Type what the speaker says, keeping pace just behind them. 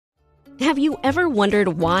Have you ever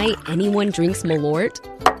wondered why anyone drinks Malort?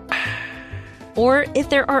 Or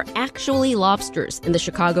if there are actually lobsters in the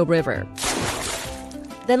Chicago River?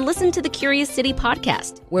 Then listen to the Curious City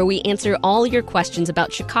podcast, where we answer all your questions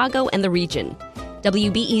about Chicago and the region.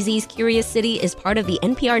 WBEZ's Curious City is part of the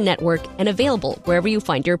NPR network and available wherever you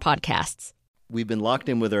find your podcasts. We've been locked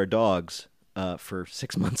in with our dogs for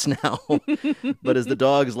 6 months now. But as the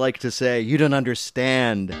dogs like to say, you don't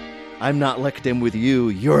understand. I'm not locked in with you.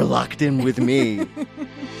 You're locked in with me.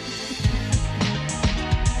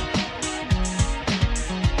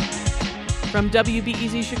 From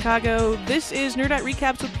WBEZ Chicago, this is Nerdette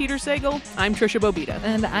Recaps with Peter Sagal. I'm Trisha Bobita.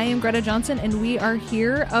 And I am Greta Johnson, and we are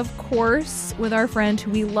here, of course, with our friend who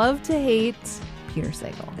we love to hate, Peter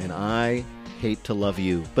Sagal. And I hate to love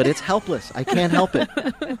you, but it's helpless. I can't help it.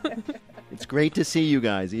 It's great to see you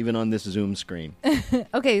guys, even on this Zoom screen.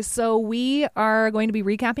 Okay, so we are going to be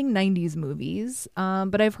recapping 90s movies,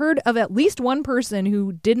 but I've heard of at least one person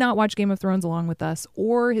who did not watch Game of Thrones along with us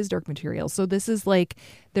or his Dark Materials. So this is like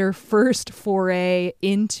their first foray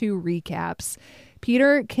into recaps.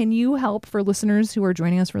 Peter, can you help for listeners who are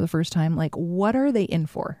joining us for the first time? Like, what are they in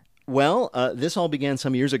for? Well, this all began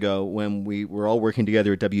some years ago when we were all working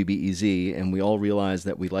together at WBEZ, and we all realized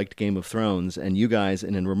that we liked Game of Thrones, and you guys,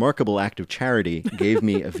 in a remarkable act of charity, gave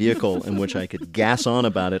me a vehicle in which I could gas on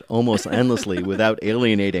about it almost endlessly without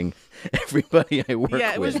alienating everybody I work with.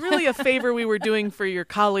 Yeah, it was really a favor we were doing for your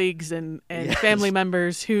colleagues and Yes. family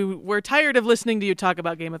members who were tired of listening to you talk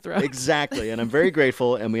about Game of Thrones. Exactly, and I'm very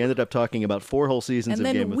grateful, and we ended up talking about 4 whole seasons And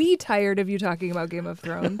of Game then of Thrones. we tired of you talking about Game of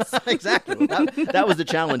Thrones. Exactly. That was the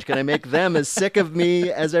challenge. Can I make them as sick of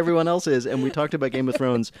me as everyone else is? And we talked about Game of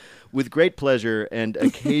Thrones with great pleasure and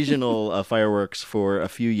occasional fireworks for a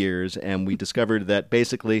few years. And we discovered that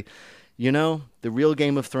basically, you know, the real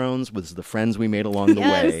Game of Thrones was the friends we made along the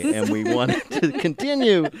way. And we wanted to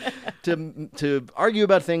continue to argue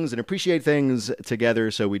about things and appreciate things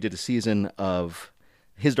together. So we did a season of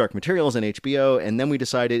His Dark Materials on HBO, and then we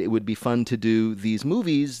decided it would be fun to do these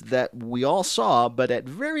movies that we all saw, but at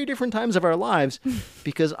very different times of our lives,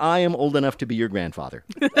 because I am old enough to be your grandfather.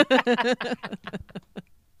 I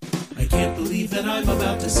can't believe that I'm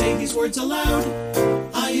about to say these words aloud.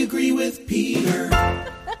 I agree with Peter.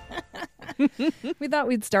 We thought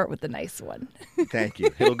we'd start with the nice one. Thank you.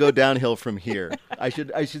 It'll go downhill from here. I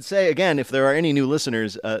should say, again, if there are any new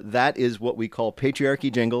listeners, that is what we call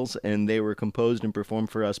patriarchy jingles, and they were composed and performed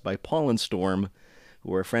for us by Paul and Storm,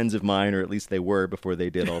 who are friends of mine, or at least they were before they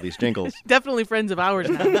did all these jingles. Definitely friends of ours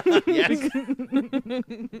now. Yes.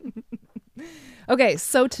 Okay,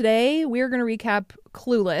 so today we're going to recap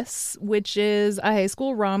Clueless, which is a high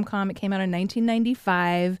school rom-com. It came out in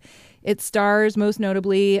 1995. It stars, most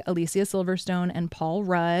notably, Alicia Silverstone and Paul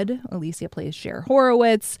Rudd. Alicia plays Cher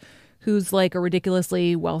Horowitz, who's like a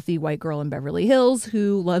ridiculously wealthy white girl in Beverly Hills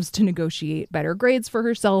who loves to negotiate better grades for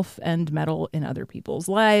herself and meddle in other people's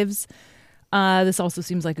lives. This also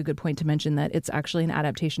seems like a good point to mention that it's actually an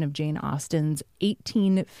adaptation of Jane Austen's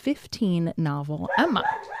 1815 novel, Emma.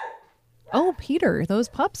 Oh, Peter, those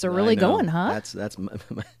pups are really going, huh? That's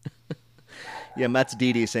yeah, Matt's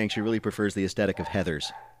Dee Dee saying she really prefers the aesthetic of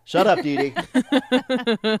Heather's. Shut up, Dee Dee.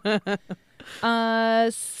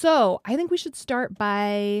 So I think we should start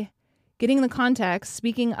by getting the context.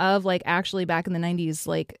 Speaking of like actually back in the 90s,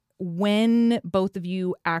 like when both of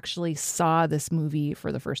you actually saw this movie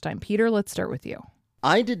for the first time. Peter, let's start with you.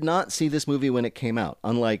 I did not see this movie when it came out,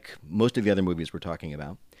 unlike most of the other movies we're talking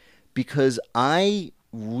about, because I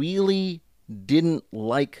really didn't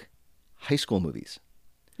like high school movies.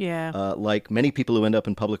 Yeah. Like many people who end up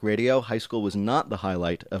in public radio, high school was not the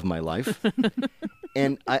highlight of my life.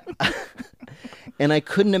 And I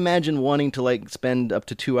couldn't imagine wanting to like spend up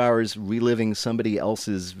to 2 hours reliving somebody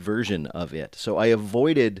else's version of it. So I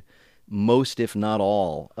avoided most, if not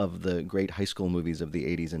all, of the great high school movies of the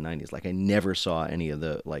 80s and 90s. Like I never saw any of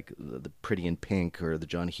the like the Pretty in Pink or the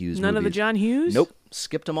John Hughes None movies. of the John Hughes? Nope.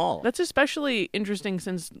 Skipped them all. That's especially interesting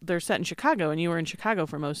since they're set in Chicago, and you were in Chicago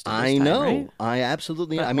for most of this I time, know. right? I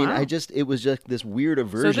absolutely. But I mean, wow. it was just this weird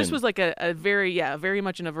aversion. So this was like a very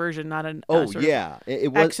much an aversion, not an Oh sort yeah, of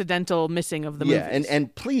it was accidental missing of the yeah, movies.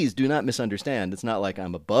 and please do not misunderstand. It's not like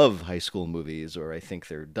I'm above high school movies or I think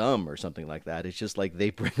they're dumb or something like that. It's just like they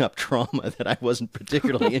bring up trauma that I wasn't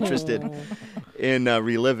particularly interested in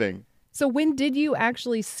reliving. So when did you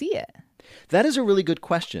actually see it? That is a really good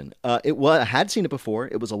question. I had seen it before.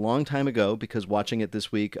 It was a long time ago because watching it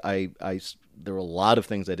this week, there were a lot of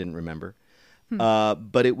things I didn't remember.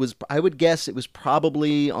 But it was, I would guess it was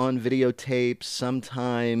probably on videotape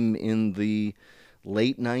sometime in the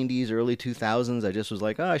late 90s, early 2000s. I just was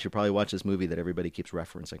like, I should probably watch this movie that everybody keeps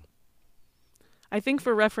referencing. I think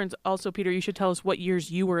for reference, also, Peter, you should tell us what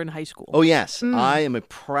years you were in high school. Oh, yes. I am a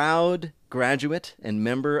proud graduate and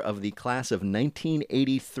member of the class of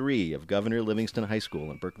 1983 of Governor Livingston High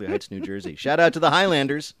School in Berkeley Heights, New Jersey. Shout out to the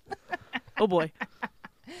Highlanders. Oh, boy.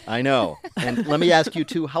 I know. And let me ask you,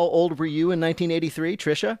 too, how old were you in 1983,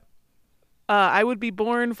 Tricia? I would be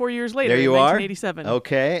born 4 years later. There you in are. 1987.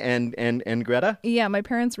 Okay. And Greta? Yeah, my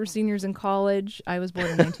parents were seniors in college. I was born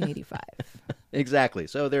in 1985. Exactly.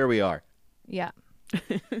 So there we are. Yeah.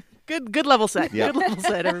 Good level set. Yeah. Good level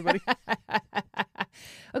set, everybody.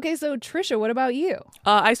 Okay, so Trisha, what about you?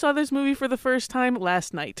 I saw this movie for the first time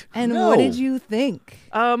last night. And No. what did you think?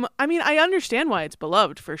 I mean, I understand why it's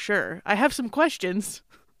beloved, for sure. I have some questions.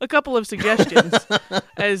 A couple of suggestions,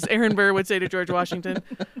 as Aaron Burr would say to George Washington.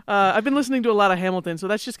 I've been listening to a lot of Hamilton, so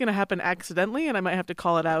that's just going to happen accidentally, and I might have to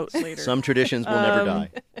call it out later. Some traditions will never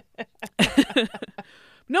die.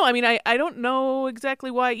 No, I mean, I don't know exactly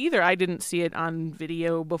why either. I didn't see it on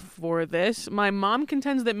video before this. My mom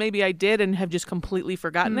contends that maybe I did and have just completely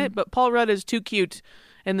forgotten it, but Paul Rudd is too cute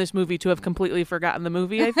in this movie to have completely forgotten the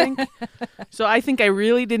movie, I think. So I think I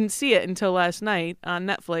really didn't see it until last night on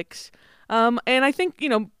Netflix. And I think,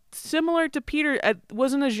 similar to Peter, it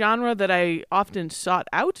wasn't a genre that I often sought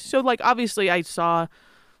out. So, obviously I saw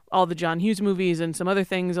all the John Hughes movies and some other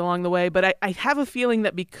things along the way, but I have a feeling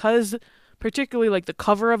that because particularly the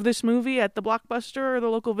cover of this movie at the Blockbuster or the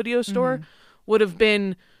local video store would have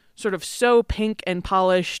been sort of so pink and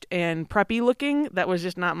polished and preppy looking, that was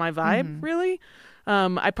just not my vibe, really.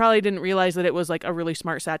 I probably didn't realize that it was a really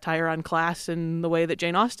smart satire on class in the way that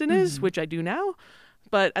Jane Austen is, which I do now.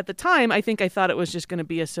 But at the time, I think I thought it was just going to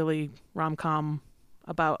be a silly rom-com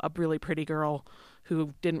about a really pretty girl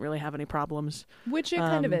who didn't really have any problems. Which it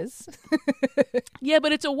kind of is. Yeah,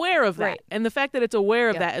 but it's aware of that. Right. And the fact that it's aware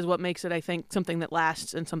of Yeah. that is what makes it, I think, something that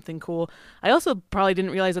lasts and something cool. I also probably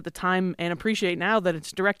didn't realize at the time and appreciate now that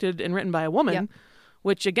it's directed and written by a woman, Yep.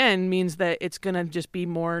 which, again, means that it's going to just be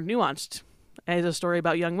more nuanced as a story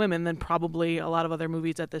about young women than probably a lot of other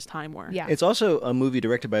movies at this time were. Yeah. It's also a movie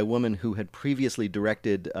directed by a woman who had previously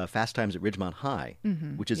directed Fast Times at Ridgemont High,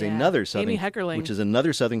 which is Yeah. another Amy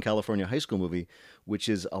Heckerling. Southern California high school movie, which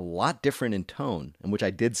is a lot different in tone, and which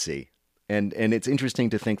I did see. And it's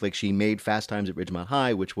interesting to think she made Fast Times at Ridgemont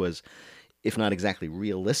High, which was, if not exactly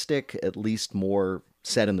realistic, at least more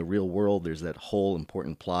set in the real world. There's that whole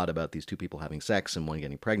important plot about these two people having sex and one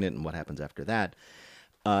getting pregnant and what happens after that.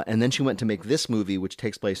 And then she went to make this movie, which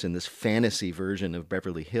takes place in this fantasy version of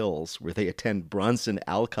Beverly Hills, where they attend Bronson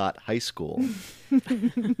Alcott High School,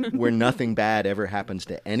 where nothing bad ever happens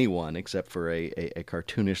to anyone except for a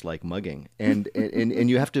cartoonish mugging. And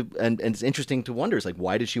you have to, and it's interesting to wonder,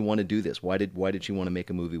 why did she want to do this? Why did she want to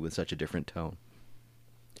make a movie with such a different tone?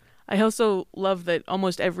 I also love that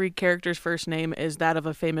almost every character's first name is that of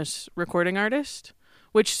a famous recording artist,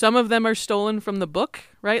 which some of them are stolen from the book,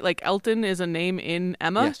 right? Elton is a name in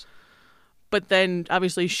Emma, Yes. but then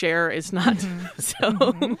obviously Cher is not.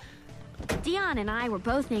 So Dion and I were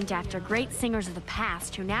both named after great singers of the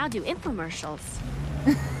past who now do infomercials.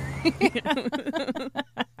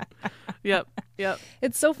 Yep.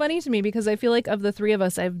 It's so funny to me because I feel like of the three of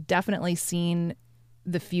us, I've definitely seen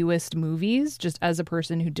the fewest movies just as a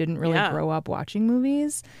person who didn't really Yeah. grow up watching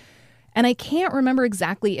movies. And I can't remember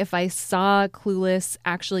exactly if I saw Clueless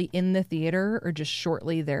actually in the theater or just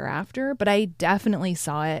shortly thereafter, but I definitely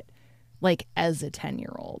saw it as a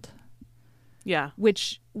 10-year-old, Yeah.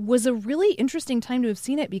 which was a really interesting time to have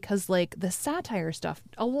seen it because the satire stuff,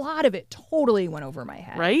 a lot of it totally went over my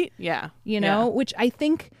head. Right? Yeah. Which I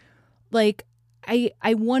think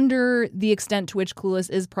I wonder the extent to which Clueless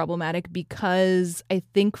is problematic because I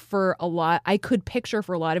think I could picture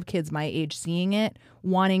for a lot of kids my age seeing it,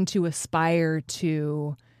 wanting to aspire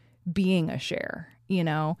to being a Cher,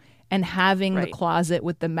 and having the Right. closet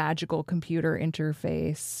with the magical computer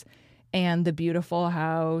interface and the beautiful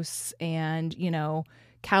house and,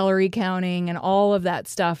 calorie counting and all of that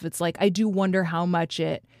stuff. It's I do wonder how much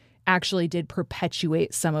it actually did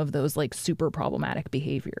perpetuate some of those super problematic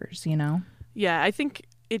behaviors, Yeah, I think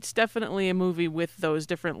it's definitely a movie with those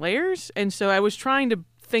different layers. And so I was trying to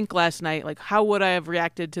think last night, how would I have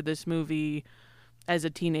reacted to this movie as a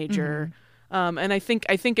teenager? And I think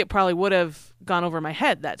it probably would have gone over my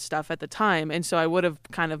head, that stuff at the time. And so I would have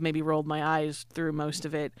kind of maybe rolled my eyes through most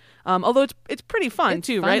of it. Although it's pretty fun It's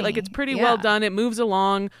too, right? funny. It's pretty Yeah. well done. It moves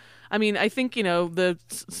along. I mean, I think, the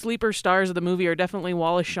sleeper stars of the movie are definitely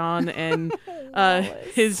Wallace Shawn and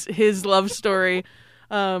his love story.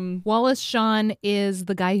 Wallace Shawn is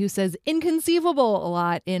the guy who says inconceivable a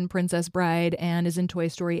lot in Princess Bride and is in Toy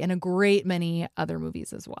Story and a great many other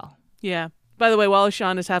movies as well. Yeah. By the way, Wallace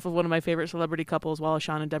Shawn is half of one of my favorite celebrity couples, Wallace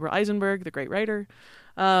Shawn and Deborah Eisenberg, the great writer.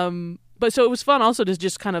 But so it was fun also to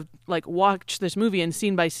just kind of like watch this movie and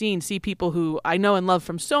scene by scene see people who I know and love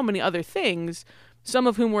from so many other things, some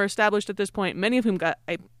of whom were established at this point, many of whom got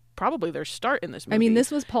probably their start in this movie. I mean,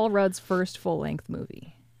 this was Paul Rudd's first full-length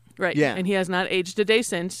movie. Right. Yeah. And he has not aged a day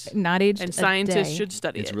since. Not aged and a scientists day. should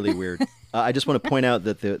study It's it. really weird. I just want to point out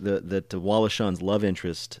that that Wallace Shawn's love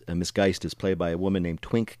interest, Miss Geist, is played by a woman named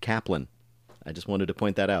Twink Kaplan. I just wanted to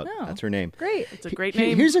point that out. Oh, That's her name. Great. It's a great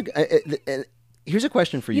name. Here's a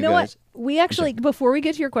question for you, You know guys. what? We actually, before we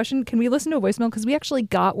get to your question, can we listen to a voicemail? Because we actually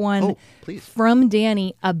got one Oh, please. from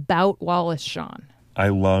Danny about Wallace Shawn. I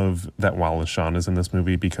love that Wallace Shawn is in this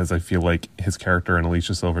movie because I feel like his character and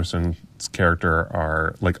Alicia Silverstone's character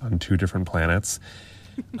are like on two different planets.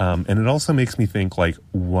 And it also makes me think, like,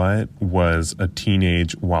 what was a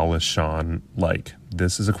teenage Wallace Shawn like?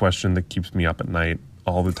 This is a question that keeps me up at night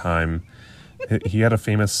all the time. He had a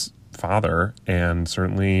famous father, and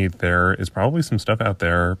certainly there is probably some stuff out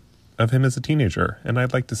there of him as a teenager, and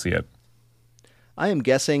I'd like to see it. I am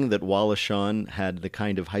guessing that Wallace Shawn had the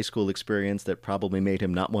kind of high school experience that probably made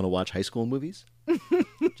him not want to watch high school movies.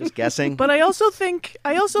 Just guessing. But I also think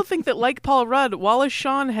that, like Paul Rudd, Wallace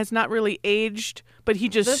Shawn has not really aged, but he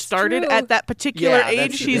just That's started true. at that particular Yeah,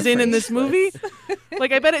 that's age the he's in difference. this movie.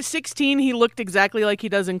 Like, I bet at 16 he looked exactly like he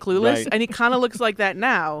does in Clueless, Right. and he kind of looks like that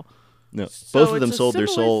now. No, So both of them it's a sold their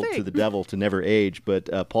similar soul thing. to the devil to never age, but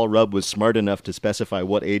Paul Rudd was smart enough to specify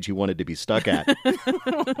what age he wanted to be stuck at.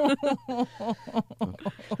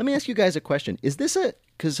 Let me ask you guys a question. Is this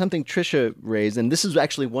because something Trisha raised, and this is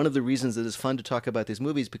actually one of the reasons that it's fun to talk about these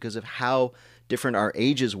movies because of how different our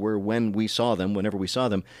ages were when we saw them, whenever we saw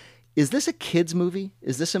them. Is this a kid's movie?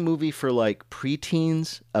 Is this a movie for like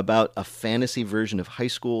preteens about a fantasy version of high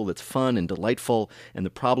school that's fun and delightful and the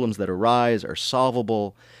problems that arise are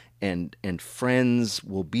solvable and friends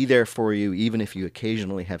will be there for you even if you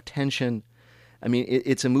occasionally have tension? I mean,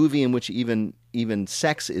 it's a movie in which even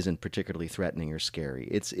sex isn't particularly threatening or scary.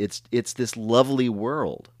 It's this lovely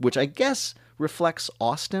world, which I guess reflects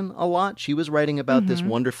Austen a lot. She was writing about this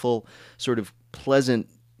wonderful sort of pleasant,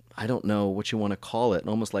 I don't know what you want to call it,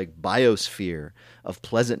 almost like biosphere of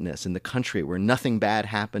pleasantness in the country where nothing bad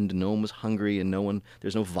happened, no one was hungry, and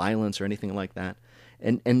there's no violence or anything like that.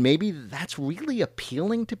 And maybe that's really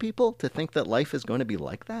appealing to people to think that life is going to be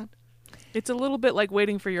like that. It's a little bit like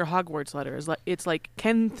waiting for your Hogwarts letter. It's like,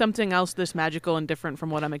 can something else this magical and different from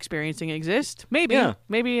what I'm experiencing exist? Maybe. Yeah.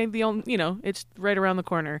 Maybe it's right around the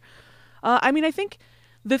corner. I mean, I think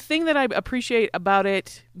the thing that I appreciate about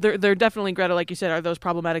it, they're definitely, Greta, like you said, are those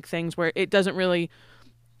problematic things where it doesn't really,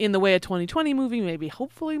 in the way a 2020 movie maybe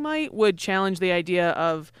hopefully would challenge the idea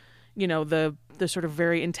of, the sort of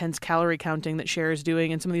very intense calorie counting that Cher is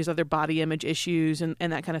doing and some of these other body image issues and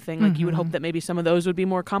that kind of thing. Like you would hope that maybe some of those would be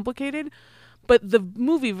more complicated. But the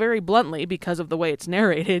movie very bluntly, because of the way it's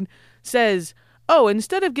narrated, says, oh,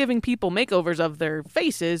 instead of giving people makeovers of their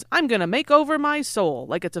faces, I'm going to make over my soul.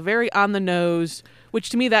 Like it's a very on the nose, which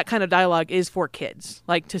to me that kind of dialogue is for kids.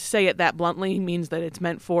 Like to say it that bluntly means that it's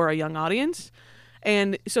meant for a young audience.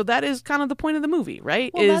 And so that is kind of the point of the movie,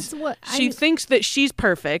 right? Well, that's what she thinks that she's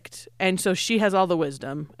perfect, and so she has all the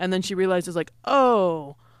wisdom, and then she realizes, like,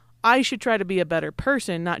 oh, I should try to be a better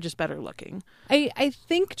person, not just better looking. I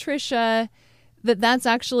think, Trisha, that's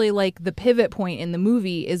actually like the pivot point in the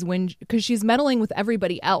movie is because she's meddling with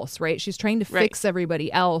everybody else, right? She's trying to fix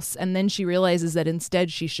everybody else, and then she realizes that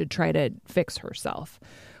instead she should try to fix herself,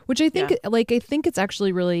 which I think, I think it's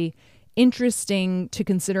actually really interesting to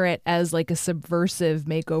consider it as like a subversive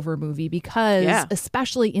makeover movie because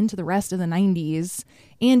especially into the rest of the 90s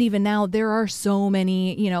and even now there are so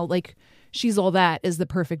many, like She's All That is the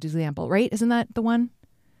perfect example, right? Isn't that the one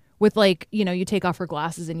with like, you take off her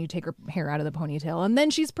glasses and you take her hair out of the ponytail and then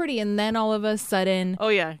she's pretty and then all of a sudden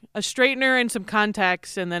a straightener and some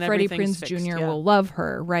contacts and then Freddie everything's Prinze fixed. Jr. will love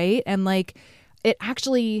her, right? And like it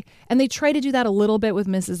actually, and they try to do that a little bit with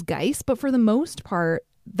Mrs. Geist, but for the most part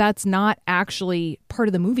that's not actually part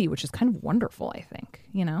of the movie, which is kind of wonderful, I think,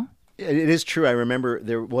 It is true. I remember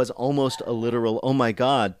there was almost a literal, oh my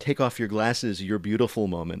God, take off your glasses, you're beautiful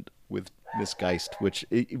moment with Miss Geist, which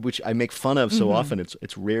I make fun of so often.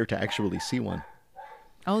 It's rare to actually see one.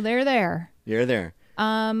 Oh, they're there. You're there.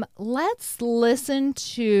 Let's listen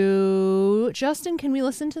to, Justin, can we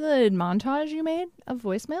listen to the montage you made of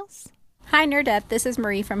voicemails? Hi, Nerdette. This is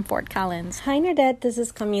Marie from Fort Collins. Hi, Nerdette. This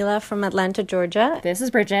is Camila from Atlanta, Georgia. This is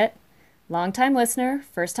Bridget. Long-time listener,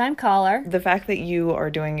 first-time caller. The fact that you are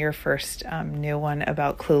doing your first new one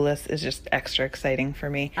about Clueless is just extra exciting for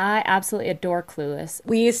me. I absolutely adore Clueless.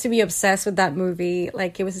 We used to be obsessed with that movie.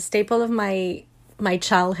 Like, it was a staple of my my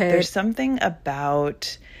childhood. There's something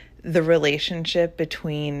about the relationship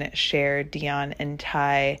between Cher, Dion, and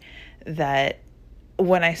Ty that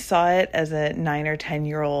when I saw it as a 9 or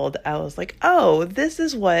 10-year-old, I was like, oh, this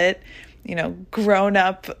is what,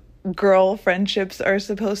 grown-up girl friendships are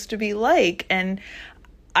supposed to be like. And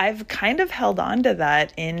I've kind of held on to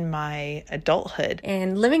that in my adulthood.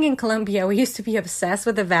 And living in Colombia, we used to be obsessed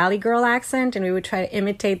with the Valley Girl accent, and we would try to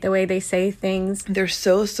imitate the way they say things. They're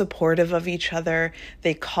so supportive of each other.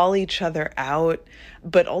 They call each other out,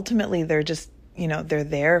 but ultimately they're just, they're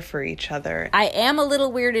there for each other. I am a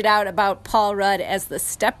little weirded out about Paul Rudd as the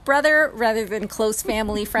stepbrother rather than close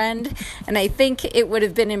family friend, and I think it would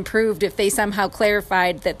have been improved if they somehow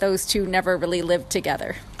clarified that those two never really lived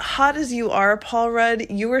together. Hot as you are, Paul Rudd,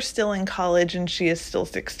 you are still in college and she is still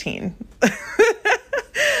 16.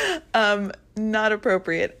 Not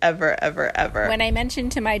appropriate ever, ever, ever. When I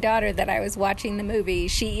mentioned to my daughter that I was watching the movie,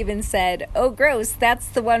 she even said, oh, gross, that's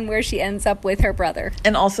the one where she ends up with her brother.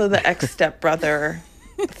 And also the ex-stepbrother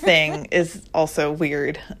thing is also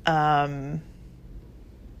weird. But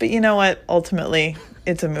you know what? Ultimately,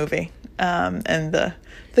 it's a movie. And the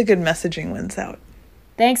good messaging wins out.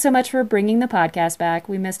 Thanks so much for bringing the podcast back.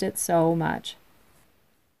 We missed it so much.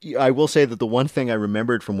 I will say that the one thing I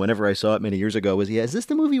remembered from whenever I saw it many years ago was, is this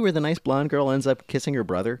the movie where the nice blonde girl ends up kissing her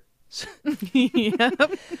brother?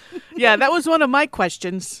 Yeah, that was one of my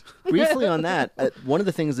questions. Briefly on that, one of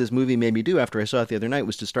the things this movie made me do after I saw it the other night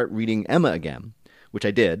was to start reading Emma again, which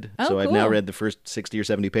I did. Oh, so I've cool. now read the first 60 or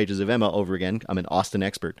 70 pages of Emma over again. I'm an Austen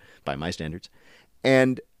expert by my standards.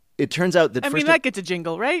 And it turns out that that gets a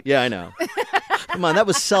jingle, right? Yeah, I know. Come on, that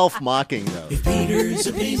was self-mocking, though. If Peter's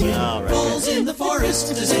opinion falls in the forest,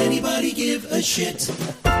 does anybody give a shit?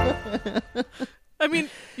 I mean,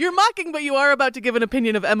 you're mocking, but you are about to give an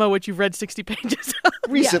opinion of Emma, which you've read 60 pages of.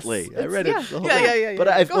 Recently. Yes. I read it. The whole Yeah.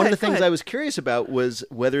 But one of the things ahead. I was curious about was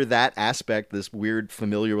whether that aspect, this weird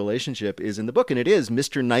familiar relationship, is in the book. And it is.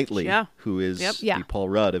 Mr. Knightley, who is the Paul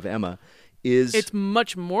Rudd of Emma, It's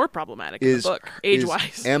much more problematic in the book,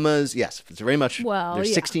 age-wise. Emma's, yes, it's very much, they're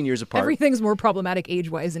 16 years apart. Everything's more problematic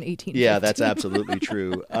age-wise in 1850. Yeah, that's absolutely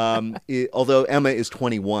true. Although Emma is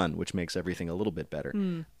 21, which makes everything a little bit better.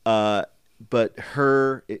 But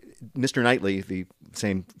Mr. Knightley, the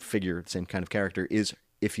same figure, same kind of character, is,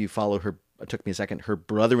 if you follow her, it took me a second, her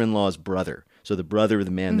brother-in-law's brother. So the brother of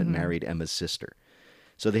the man that married Emma's sister.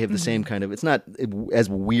 So they have the same kind of, it's not as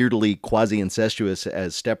weirdly quasi-incestuous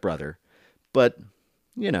as stepbrother, but,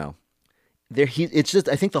 it's just,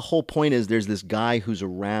 I think the whole point is there's this guy who's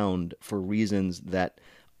around for reasons that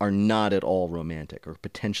are not at all romantic or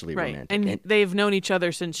potentially romantic. And they've known each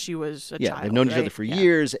other since she was a child. Yeah, they've known each other for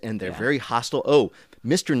years, and they're very hostile. Oh,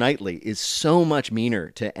 Mr. Knightley is so much meaner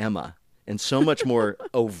to Emma and so much more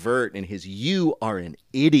overt in his "you are an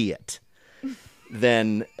idiot"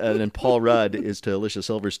 than Paul Rudd is to Alicia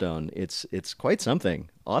Silverstone. It's quite something.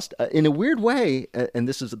 In a weird way, and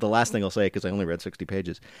this is the last thing I'll say because I only read 60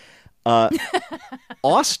 pages,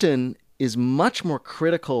 Austen is much more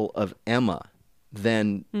critical of Emma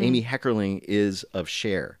than Amy Heckerling is of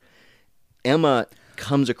Cher. Emma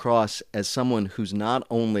comes across as someone who's not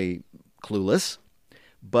only clueless,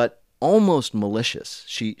 but almost malicious.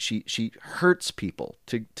 She hurts people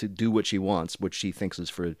to do what she wants, which she thinks is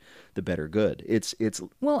for the better good. It's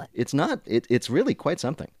really quite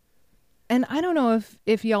something. And I don't know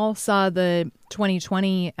if y'all saw the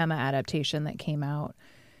 2020 Emma adaptation that came out,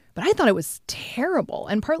 but I thought it was terrible.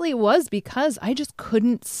 And partly it was because I just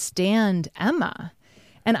couldn't stand Emma.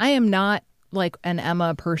 And I am not like an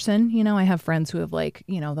Emma person. I have friends who have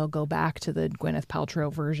they'll go back to the Gwyneth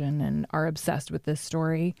Paltrow version and are obsessed with this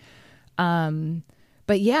story.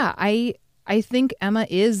 But yeah, I think Emma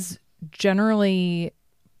is generally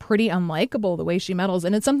pretty unlikable the way she meddles.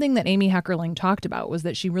 And it's something that Amy Heckerling talked about, was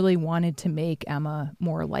that she really wanted to make Emma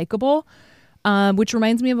more likable. Which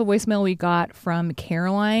reminds me of a voicemail we got from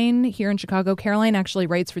Caroline here in Chicago. Caroline actually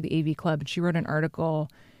writes for the AV Club. She wrote an article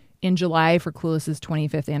in July for Clueless's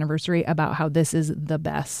 25th anniversary about how this is the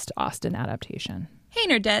best Austen adaptation. Hey,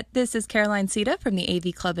 Nerdette. This is Caroline Sita from the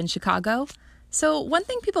AV Club in Chicago. So one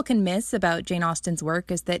thing people can miss about Jane Austen's work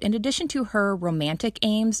is that in addition to her romantic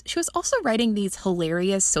aims, she was also writing these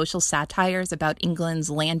hilarious social satires about England's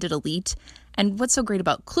landed elite. And what's so great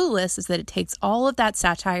about Clueless is that it takes all of that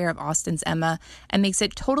satire of Austen's Emma and makes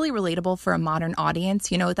it totally relatable for a modern audience.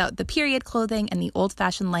 Without the period clothing and the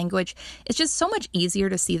old-fashioned language, it's just so much easier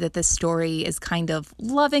to see that this story is kind of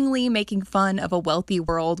lovingly making fun of a wealthy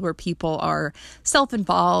world where people are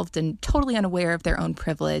self-involved and totally unaware of their own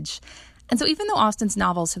privilege. And so even though Austen's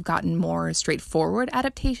novels have gotten more straightforward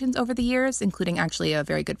adaptations over the years, including actually a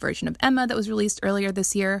very good version of Emma that was released earlier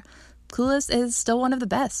this year, Clueless is still one of the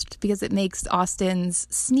best because it makes Austen's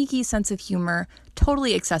sneaky sense of humor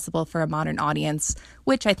totally accessible for a modern audience,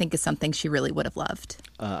 which I think is something she really would have loved.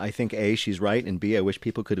 I think A, she's right, and B, I wish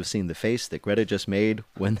people could have seen the face that Greta just made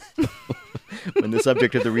when when the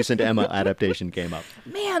subject of the recent Emma adaptation came up.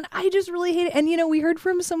 Man, I just really hate it. And, we heard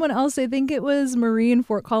from someone else, I think it was Marie in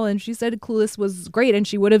Fort Collins. She said Clueless was great, and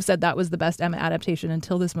she would have said that was the best Emma adaptation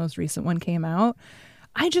until this most recent one came out.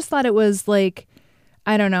 I just thought it was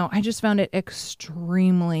I don't know. I just found it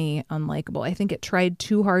extremely unlikable. I think it tried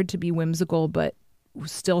too hard to be whimsical, but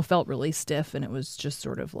still felt really stiff. And it was just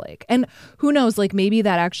sort of and who knows, maybe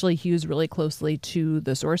that actually hews really closely to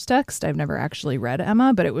the source text. I've never actually read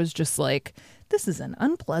Emma, but it was just this is an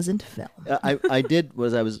unpleasant film. I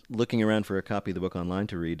was looking around for a copy of the book online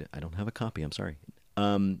to read. I don't have a copy. I'm sorry.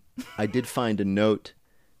 I did find a note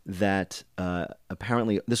that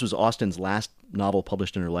apparently this was Austen's last novel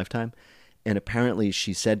published in her lifetime. And apparently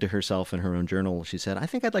she said to herself in her own journal, she said, I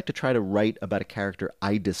think I'd like to try to write about a character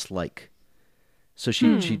I dislike. So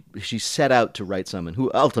she set out to write someone who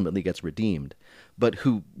ultimately gets redeemed, but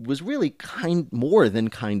who was really more than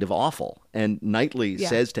kind of awful. And Knightley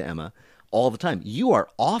says to Emma all the time, you are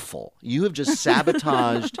awful. You have just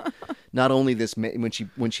sabotaged not only this, when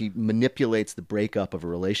she manipulates the breakup of a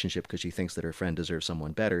relationship because she thinks that her friend deserves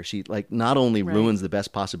someone better, she not only ruins the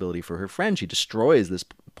best possibility for her friend, she destroys this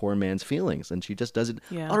poor man's feelings, and she just does it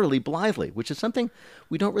utterly blithely, which is something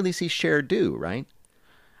we don't really see Cher do, right?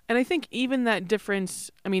 And I think even that difference,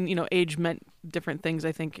 age meant different things,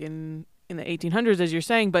 I think, in the 1800s, as you're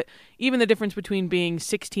saying, but even the difference between being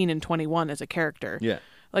 16 and 21 as a character. Yeah.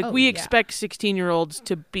 We expect 16-year-olds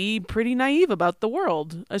to be pretty naive about the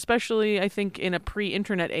world, especially, I think, in a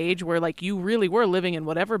pre-internet age where, you really were living in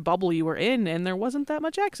whatever bubble you were in, and there wasn't that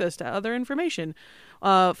much access to other information.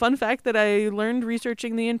 Fun fact that I learned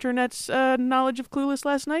researching the internet's knowledge of Clueless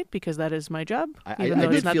last night, because that is my job. I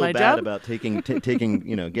did feel bad about taking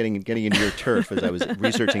getting into your turf as I was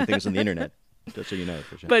researching things on the internet. Just so you know,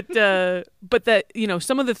 for sure. But that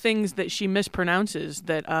some of the things that she mispronounces,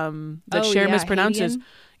 that Cher mispronounces,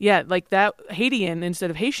 Haitian? That Haitian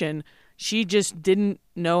instead of Haitian, she just didn't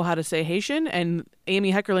know how to say Haitian, and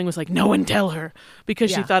Amy Heckerling was like, "No one tell her,"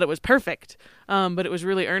 because she thought it was perfect, but it was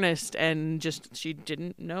really earnest, and just she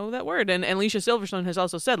didn't know that word. And Alicia Silverstone has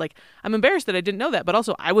also said, I'm embarrassed that I didn't know that, but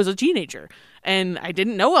also I was a teenager and I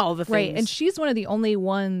didn't know all the things. Right, and she's one of the only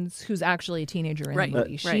ones who's actually a teenager in the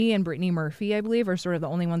movie. She and Brittany Murphy, I believe, are sort of the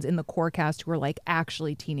only ones in the core cast who are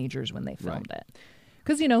actually teenagers when they filmed it.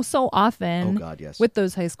 Because, so often with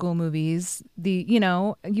those high school movies,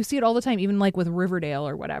 you see it all the time, even with Riverdale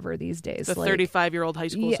or whatever these days. The 35-year-old high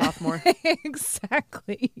school sophomore.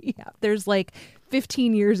 Exactly. Yeah. There's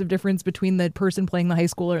 15 years of difference between the person playing the high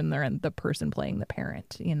schooler and the person playing the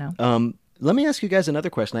parent, Let me ask you guys another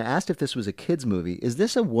question. I asked if this was a kid's movie. Is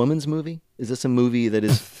this a woman's movie? Is this a movie that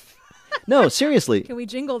is... No, seriously. Can we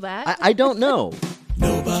jingle that? I don't know.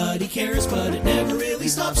 Nobody cares, but it never really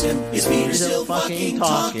stops him. Is Peter still fucking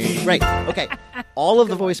talking? Right. Okay. All of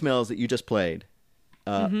the voicemails that you just played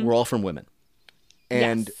were all from women.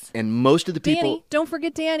 And most of the people... Danny. Don't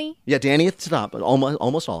forget Danny. Yeah, Danny at the top.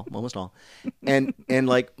 Almost all. And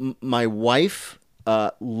my wife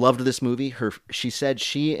loved this movie. She said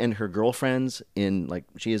she and her girlfriends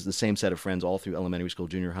she has the same set of friends all through elementary school,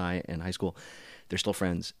 junior high, and high school. They're still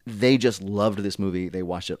friends. They just loved this movie. They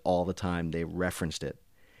watched it all the time. They referenced it.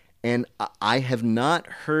 And I have not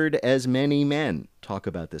heard as many men talk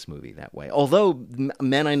about this movie that way. Although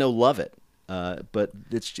men I know love it. But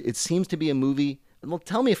it seems to be a movie... Well,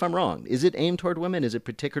 tell me if I'm wrong. Is it aimed toward women? Is it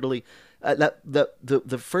particularly...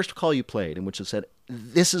 the first call you played, in which it said,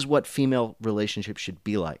 this is what female relationships should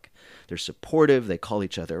be like. They're supportive. They call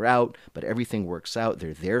each other out, but everything works out.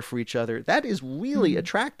 They're there for each other. That is really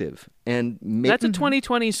attractive. And that's a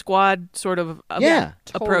 2020 squad sort of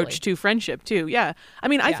approach to friendship, too. Yeah.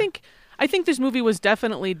 I think this movie was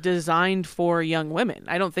definitely designed for young women.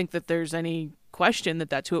 I don't think that there's any question that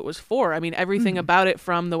that's who it was for. Everything about it,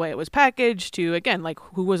 from the way it was packaged to, again,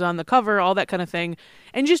 who was on the cover, all that kind of thing.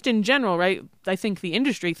 And just in general, right, I think the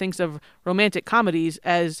industry thinks of romantic comedies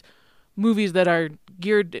as movies that are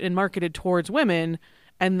geared and marketed towards women,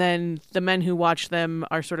 and then the men who watch them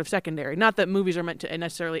are sort of secondary. Not that movies are meant to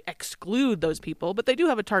necessarily exclude those people, but they do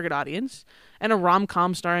have a target audience. And a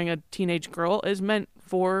rom-com starring a teenage girl is meant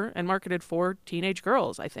for and marketed for teenage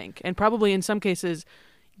girls, I think. And probably in some cases...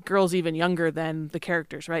 girls even younger than the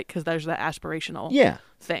characters, right? Because there's that aspirational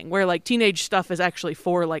thing where teenage stuff is actually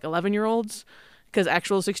for 11-year-olds, because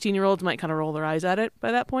actual 16-year-olds might kind of roll their eyes at it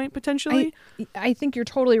by that point, potentially. I think you're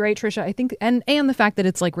totally right, Trisha. I think, and the fact that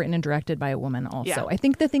it's like written and directed by a woman also. Yeah. I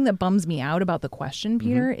think the thing that bums me out about the question,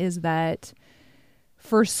 Peter, is that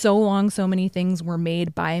for so long, so many things were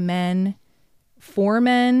made by men for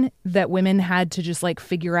men that women had to just like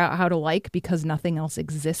figure out how to like because nothing else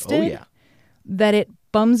existed. Oh, yeah. That it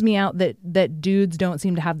bums me out that dudes don't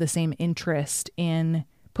seem to have the same interest in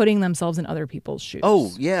putting themselves in other people's shoes.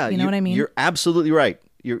 Oh, yeah. You know what I mean? You're absolutely right.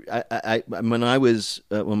 When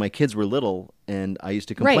my kids were little, and I used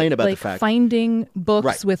to complain about like the fact finding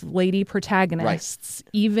books with lady protagonists,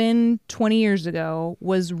 even 20 years ago,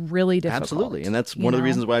 was really difficult. Absolutely, and that's one of the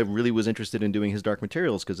reasons why I really was interested in doing his Dark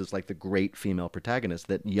Materials, because it's like the great female protagonist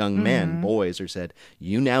that young men, boys, are said,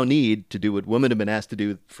 you now need to do what women have been asked to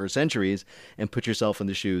do for centuries, and put yourself in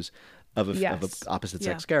the shoes of a opposite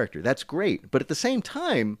sex character. That's great, but at the same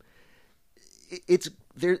time, it's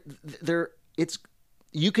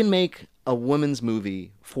you can make a women's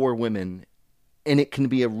movie for women, and it can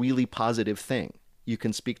be a really positive thing. You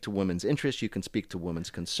can speak to women's interests. You can speak to women's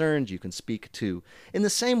concerns. You can speak to, in the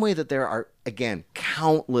same way that there are, again,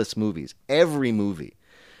 countless movies, every movie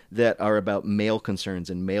that are about male concerns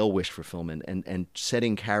and male wish fulfillment and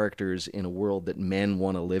setting characters in a world that men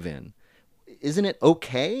want to live in. Isn't it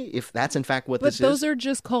okay if that's in fact what this is? But those are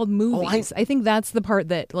just called movies. I think that's the part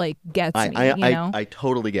that like gets me. I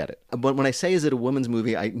totally get it. But when I say is it a woman's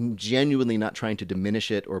movie, I'm genuinely not trying to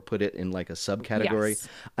diminish it or put it in like a subcategory. Yes.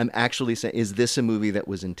 I'm actually saying, is this a movie that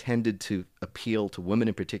was intended to appeal to women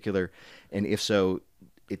in particular? And if so,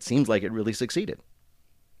 it seems like it really succeeded.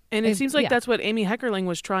 And it seems like that's what Amy Heckerling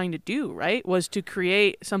was trying to do, right? Was to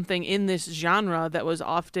create something in this genre that was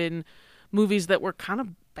often movies that were kind of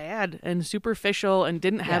bad and superficial and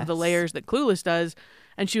didn't have the layers that Clueless does.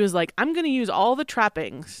 And she was like, I'm going to use all the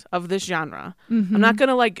trappings of this genre. I'm not going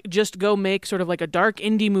to like just go make sort of like a dark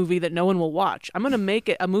indie movie that no one will watch. I'm going to make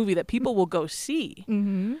it a movie that people will go see.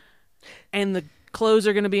 And the clothes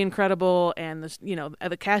are going to be incredible, and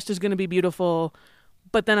the cast is going to be beautiful.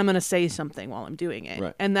 But then I'm going to say something while I'm doing it.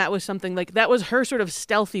 Right. And that was something like that was her sort of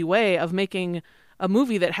stealthy way of making a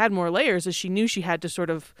movie that had more layers, as she knew she had to sort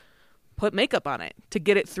of put makeup on it to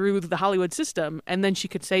get it through the Hollywood system. And then she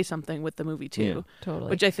could say something with the movie too, Yeah,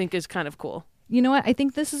 totally. which I think is kind of cool. You know what? I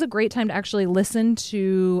think this is a great time to actually listen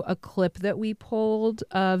to a clip that we pulled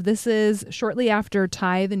of this is shortly after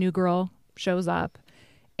Ty, the new girl, shows up.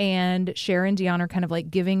 And Cher and Dion are kind of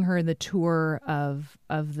like giving her the tour of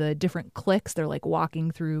the different cliques. They're like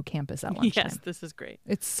walking through campus at lunchtime. Yes, this is great.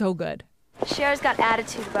 It's so good. Cher's got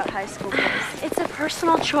attitude about high school boys. It's a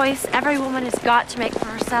personal choice every woman has got to make for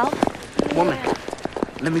herself. Woman,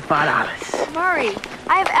 let me $5. Murray,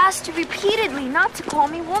 I have asked you repeatedly not to call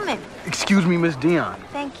me woman. Excuse me, Miss Dion.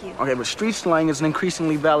 Thank you. Okay, but street slang is an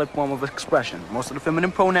increasingly valid form of expression. Most of the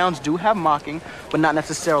feminine pronouns do have mocking, but not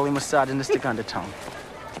necessarily misogynistic undertone.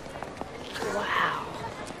 Wow.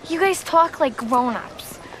 You guys talk like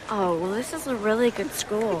grown-ups. Oh, well, this is a really good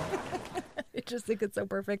school. I just think it's so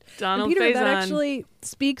perfect. Donald and Peter, Faison. that actually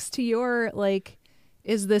speaks to your, like,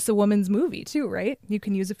 is this a woman's movie, too, right? You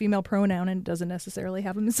can use a female pronoun and it doesn't necessarily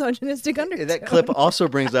have a misogynistic undertone. That clip also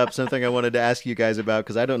brings up something I wanted to ask you guys about,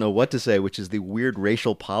 because I don't know what to say, which is the weird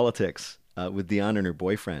racial politics with Dion and her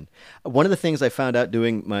boyfriend. One of the things I found out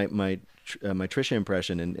doing my Trisha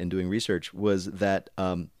impression and doing research was that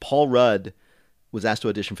Paul Rudd was asked to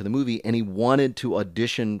audition for the movie, and he wanted to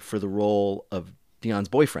audition for the role of Dion's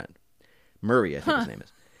boyfriend. Murray, I think his name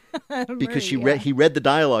is. Because he read the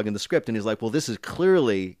dialogue in the script, and he's like, well, this is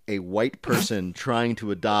clearly a white person trying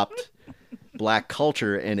to adopt black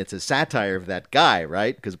culture, and it's a satire of that guy,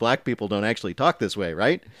 right? Because black people don't actually talk this way,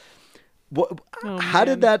 right? How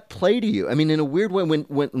did that play to you? I mean, in a weird way,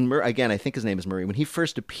 when Murray, again, I think his name is Murray, when he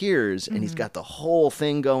first appears, and he's got the whole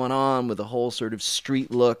thing going on with the whole sort of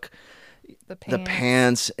street look, the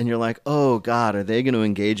pants, and you're like, oh God, are they going to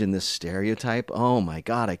engage in this stereotype? Oh my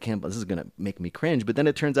God, I can't, this is going to make me cringe. But then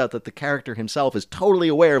it turns out that the character himself is totally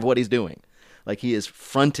aware of what he's doing. Like, he is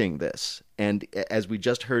fronting this. And as we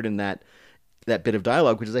just heard in that bit of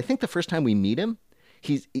dialogue, which is, I think, the first time we meet him,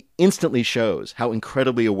 he instantly shows how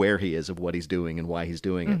incredibly aware he is of what he's doing and why he's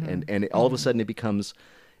doing it. And all of a sudden it becomes,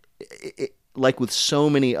 like with so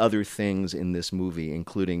many other things in this movie,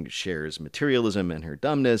 including Cher's materialism and her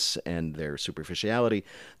dumbness and their superficiality,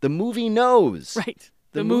 the movie knows. Right.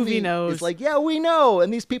 The movie knows. It's like, yeah, we know.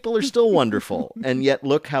 And these people are still wonderful. And yet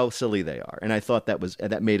look how silly they are. And I thought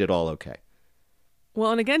that made it all okay.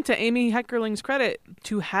 Well, and again, to Amy Heckerling's credit,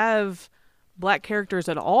 to have black characters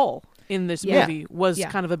at all in this movie was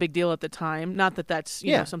kind of a big deal at the time. Not that that's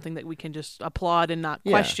you know something that we can just applaud and not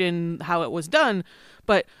question how it was done,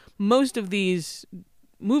 but most of these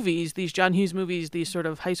movies, these John Hughes movies, these sort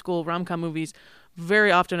of high school rom-com movies,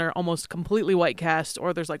 very often are almost completely white cast,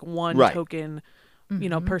 or there's like one token,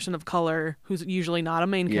 person of color who's usually not a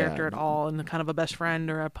main character at all, and kind of a best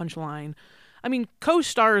friend or a punchline. I mean,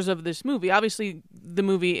 co-stars of this movie, obviously the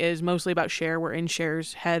movie is mostly about Cher. We're in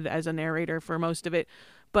Cher's head as a narrator for most of it.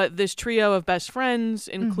 But this trio of best friends,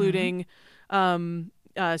 including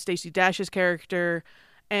Stacey Dash's character,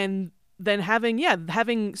 and then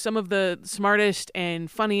having some of the smartest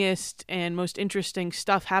and funniest and most interesting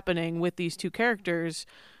stuff happening with these two characters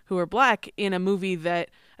who are Black in a movie that,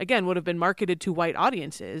 again, would have been marketed to white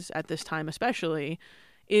audiences at this time especially,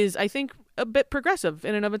 is, I think, a bit progressive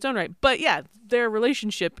in and of its own right. But yeah, their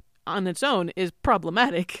relationship on its own is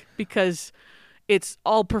problematic because it's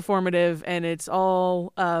all performative and it's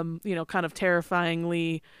all, kind of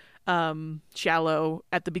terrifyingly shallow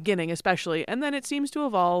at the beginning, especially. And then it seems to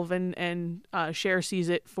evolve and Cher sees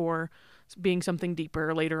it for being something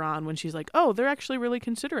deeper later on when she's like, oh, they're actually really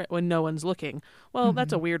considerate when no one's looking. Well,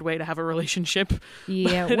 that's a weird way to have a relationship.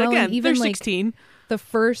 Yeah, but well, again, even they're 16. The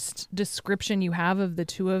first description you have of the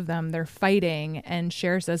two of them, they're fighting, and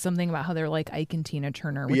Cher says something about how they're like Ike and Tina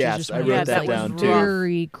Turner, which is just I wrote that down too.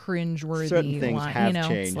 Very cringeworthy. Certain things line. have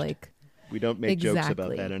changed. It's like, we don't make jokes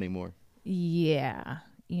about that anymore. Yeah.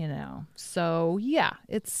 So yeah,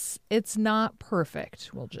 it's not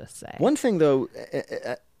perfect, we'll just say. One thing though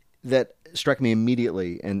that struck me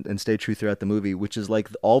immediately and stayed true throughout the movie, which is like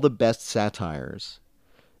all the best satires,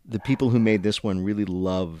 the people who made this one really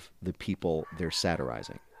love the people they're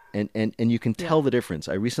satirizing, and you can tell the difference.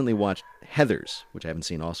 I recently watched Heathers, which I haven't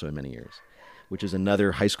seen also in many years, which is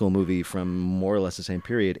another high school movie from more or less the same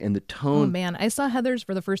period. And the tone... Oh, man. I saw Heathers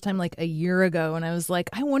for the first time like a year ago, and I was like,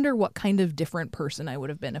 I wonder what kind of different person I would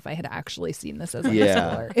have been if I had actually seen this as a high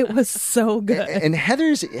schooler. It was so good. And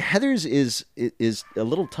Heathers is a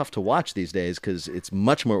little tough to watch these days because it's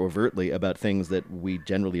much more overtly about things that we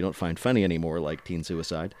generally don't find funny anymore, like teen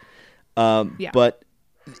suicide. But...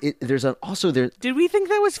 there's also there. Did we think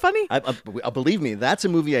that was funny? Believe me, that's a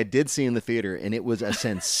movie I did see in the theater, and it was a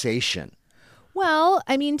sensation. Well,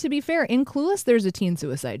 I mean, to be fair, in Clueless, there's a teen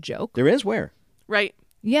suicide joke. There is where? Right.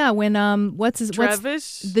 Yeah, when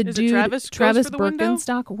Travis? The is dude, it Travis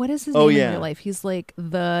Birkenstock. What is his name in real life? He's like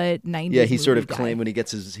the 90s. Yeah, he sort of guy. claimed when he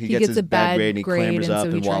gets his bad grade and he clambers up,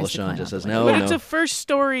 and Wallace Shawn just says no. But it's a first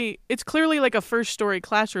story. It's clearly like a first story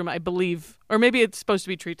classroom, I believe, or maybe it's supposed to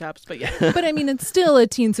be treetops. But yeah. But I mean, it's still a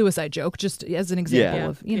teen suicide joke, just as an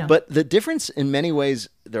example of But the difference, in many ways,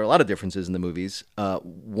 there are a lot of differences in the movies.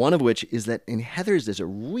 One of which is that in Heathers, there's a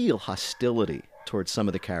real hostility towards some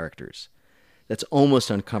of the characters. That's almost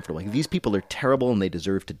uncomfortable. Like, these people are terrible and they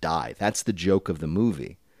deserve to die. That's the joke of the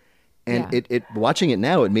movie. And it watching it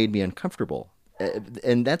now, it made me uncomfortable.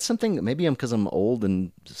 And that's something, maybe because I'm old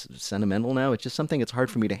and sentimental now, it's just something it's hard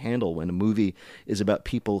for me to handle when a movie is about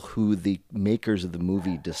people who the makers of the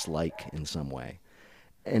movie dislike in some way.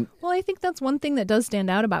 Well, I think that's one thing that does stand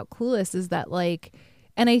out about Clueless is that, like,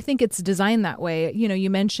 and I think it's designed that way. You know, you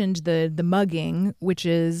mentioned the mugging, which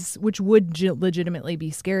would legitimately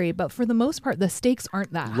be scary, but for the most part, the stakes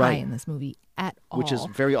aren't that high in this movie at all. Which is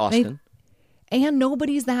very Austen. And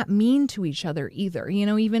nobody's that mean to each other either. You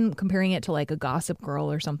know, even comparing it to like a Gossip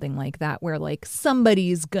Girl or something like that, where like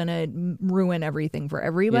somebody's gonna ruin everything for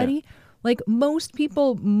everybody. Yeah. Like, most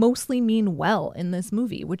people mostly mean well in this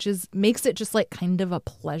movie, which makes it just like kind of a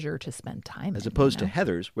pleasure to spend time as opposed to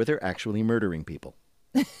Heathers, where they're actually murdering people.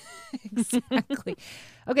 Exactly.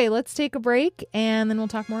 Okay, let's take a break, and then we'll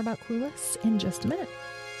talk more about Clueless in just a minute.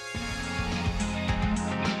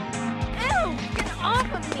 Ew! Get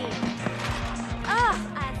off of me!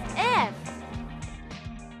 Ugh, as if!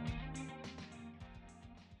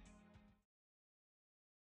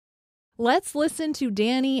 Let's listen to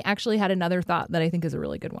Danny. Actually had another thought that I think is a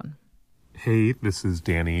really good one. Hey, this is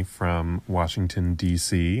Danny from Washington,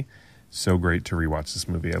 D.C. So great to rewatch this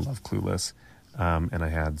movie. I love Clueless. And I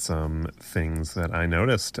had some things that I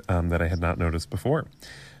noticed that I had not noticed before.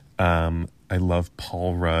 I love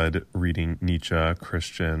Paul Rudd reading Nietzsche,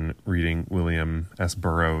 Christian reading William S.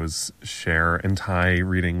 Burroughs, Cher and Ty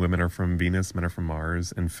reading Women Are From Venus, Men Are From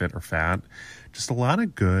Mars, and Fit or Fat. Just a lot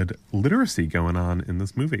of good literacy going on in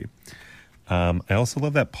this movie. I also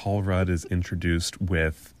love that Paul Rudd is introduced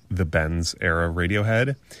with the Benz era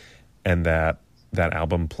Radiohead, and that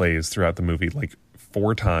album plays throughout the movie like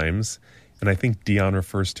 4 times. And I think Dion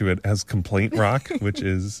refers to it as complaint rock, which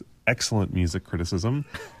is excellent music criticism.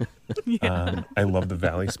 I love the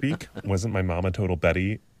Valley Speak. Wasn't my mama total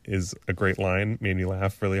Betty is a great line. Made me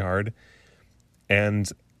laugh really hard.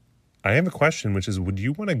 And I have a question, which is, would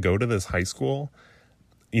you want to go to this high school?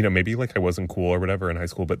 maybe like I wasn't cool or whatever in high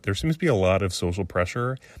school, but there seems to be a lot of social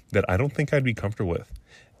pressure that I don't think I'd be comfortable with.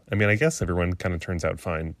 I mean, I guess everyone kind of turns out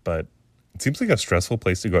fine, but it seems like a stressful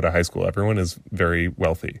place to go to high school. Everyone is very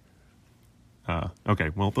wealthy.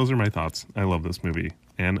 Okay, well, those are my thoughts. I love this movie,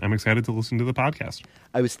 and I'm excited to listen to the podcast.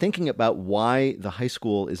 I was thinking about why the high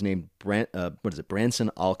school is named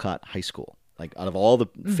Branson Alcott High School. Like, out of all the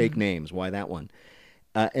fake names, why that one?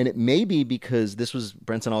 And it may be because this was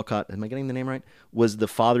Branson Alcott, am I getting the name right? Was the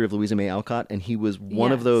father of Louisa May Alcott, and he was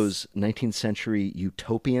one of those 19th century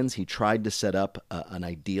utopians. He tried to set up an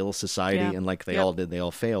ideal society, and like they all did, they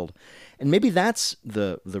all failed. And maybe that's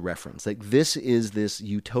the reference. Like, this is this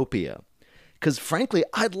utopia. Because frankly,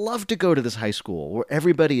 I'd love to go to this high school where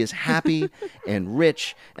everybody is happy and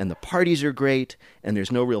rich, and the parties are great, and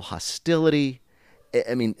there's no real hostility.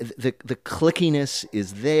 I mean, the clickiness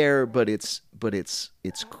is there, but it's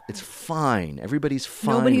fine. Everybody's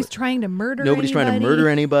fine. Nobody's trying to murder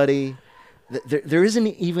anybody. There isn't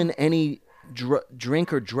even any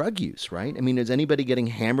drink or drug use, right? I mean, is anybody getting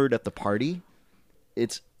hammered at the party?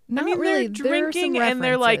 It's not They're really. drinking and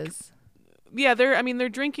they're like, they're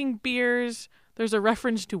drinking beers. There's a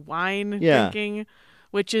reference to wine drinking,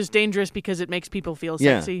 which is dangerous because it makes people feel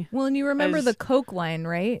sexy. Well, and you remember the Coke line,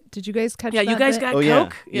 right? Did you guys catch that? Yeah, you guys got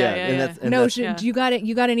Coke? Yeah. You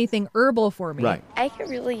got anything herbal for me? Right. I could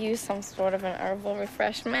really use some sort of an herbal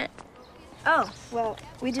refreshment. Oh, well,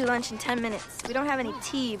 we do lunch in 10 minutes. We don't have any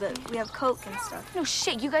tea, but we have Coke and stuff. No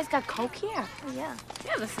shit, you guys got Coke here? Oh, yeah.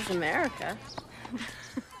 Yeah, this is America.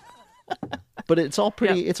 But it's all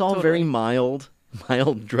pretty. It's all very mild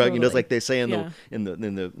drug. Totally. It's like they say in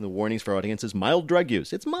the warnings for audiences, mild drug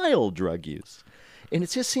use. It's mild drug use, and it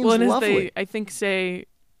just seems lovely. As they, I think, say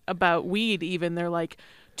about weed, even they're like,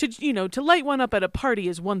 to light one up at a party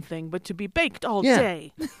is one thing, but to be baked all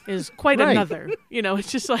day is quite another.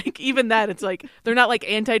 It's just like, even that, it's like they're not like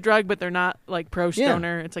anti-drug, but they're not like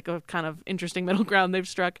pro-stoner. It's like a kind of interesting middle ground they've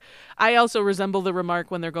struck. I also resemble the remark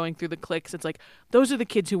when they're going through the cliques. It's like, those are the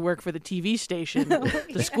kids who work for the TV station,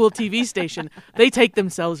 the school TV station. They take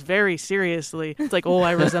themselves very seriously. It's like,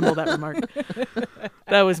 I resemble that remark.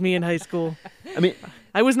 That was me in high school. I mean,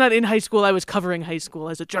 I was not in high school. I was covering high school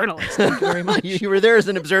as a journalist. Thank you very much. You were there as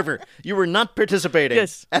an observer. You were not participating.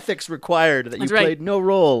 Yes. Ethics required that you That's right. played no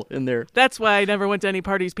role in there. That's why I never went to any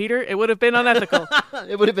parties, Peter. It would have been unethical.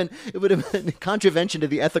 It would have been contravention to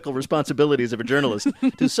the ethical responsibilities of a journalist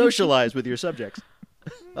to socialize with your subjects.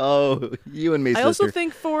 Oh, you and me, sister. I also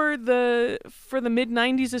think for the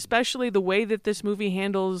mid-90s especially, the way that this movie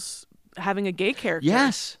handles having a gay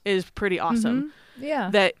character is pretty awesome. Mm-hmm.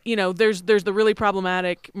 Yeah. That, there's the really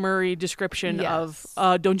problematic Murray description of,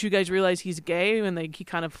 don't you guys realize he's gay? And he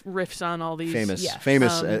kind of riffs on all these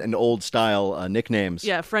famous and old style nicknames.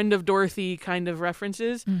 Yeah, friend of Dorothy kind of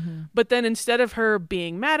references. Mm-hmm. But then instead of her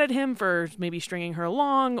being mad at him for maybe stringing her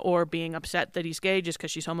along or being upset that he's gay just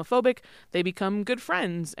because she's homophobic, they become good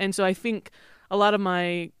friends. And so I think a lot of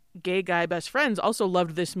my gay guy best friends also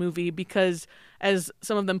loved this movie because, as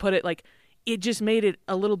some of them put it, like, it just made it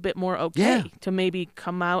a little bit more okay to maybe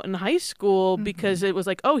come out in high school because it was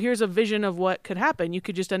like, here's a vision of what could happen. You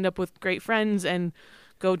could just end up with great friends and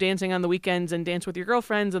go dancing on the weekends and dance with your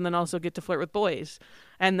girlfriends and then also get to flirt with boys.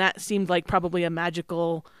 And that seemed like probably a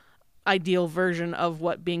magical, ideal version of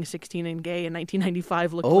what being 16 and gay in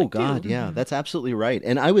 1995 looked like. Oh, God, yeah, that's absolutely right.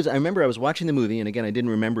 And I remember I was watching the movie, and again, I didn't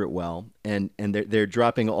remember it well, and they're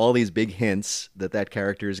dropping all these big hints that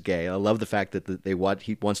character is gay. I love the fact that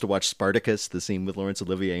he wants to watch Spartacus, the scene with Laurence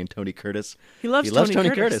Olivier and Tony Curtis. He loves Tony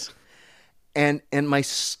Curtis. And my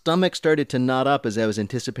stomach started to knot up as I was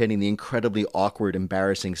anticipating the incredibly awkward,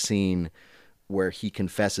 embarrassing scene where he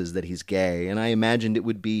confesses that he's gay. And I imagined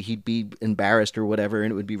he'd be embarrassed or whatever, and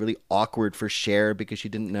it would be really awkward for Cher because she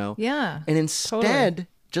didn't know. Yeah. And instead,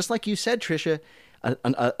 just like you said, Tricia,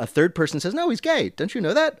 a third person says, no, he's gay. Don't you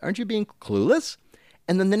know that? Aren't you being clueless?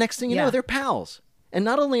 And then the next thing you know, they're pals. And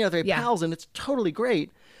not only are they pals, and it's totally great,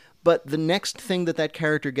 but the next thing that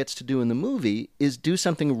character gets to do in the movie is do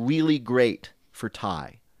something really great for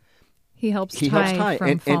Ty. He helps Ty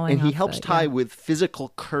from falling and he off helps Ty with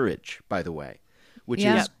physical courage, by the way. Which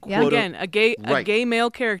is again a gay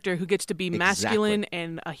male character who gets to be masculine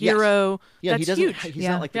and a hero. Yeah, that's huge. He's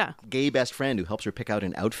not like the gay best friend who helps her pick out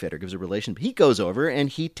an outfit or gives a relation. He goes over and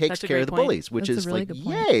he takes care of the bullies, which is like,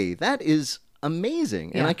 yay, that is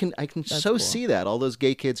amazing. And I can so see that all those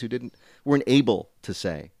gay kids who weren't able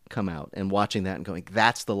to come out and watching that and going,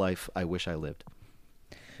 that's the life I wish I lived.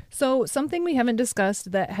 So something we haven't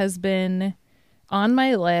discussed that has been on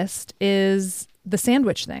my list is the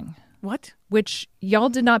sandwich thing. What? Which y'all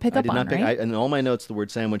did not pick up on, right? In all my notes, the word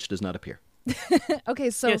sandwich does not appear. Okay,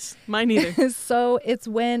 so yes, mine either. So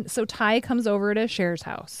Ty comes over to Cher's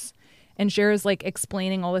house, and Cher is like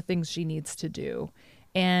explaining all the things she needs to do,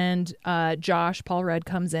 and Josh, Paul Rudd,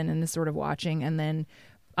 comes in and is sort of watching, and then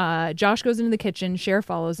Josh goes into the kitchen. Cher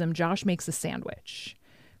follows him. Josh makes a sandwich.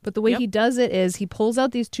 But the way he does it is he pulls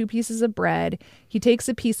out these 2 pieces of bread. He takes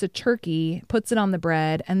a piece of turkey, puts it on the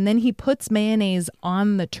bread, and then he puts mayonnaise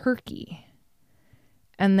on the turkey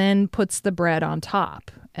and then puts the bread on top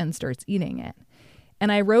and starts eating it.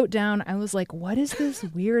 And I wrote down, I was like, what is this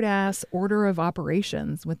weird ass order of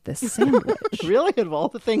operations with this sandwich? Really? Of all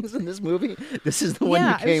the things in this movie, this is the one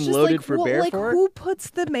you came loaded like, for well, bear like, for? Who puts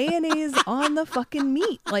the mayonnaise on the fucking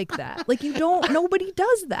meat like that? Like, nobody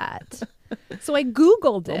does that. So I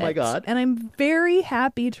Googled it. Oh my God. And I'm very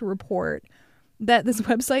happy to report that this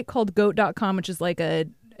website called goat.com, which is like it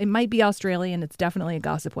might be Australian, it's definitely a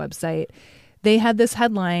gossip website. They had this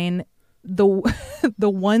headline, the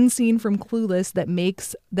one scene from Clueless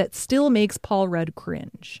that still makes Paul Rudd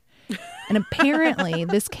cringe. And apparently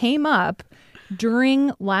this came up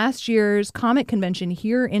during last year's comic convention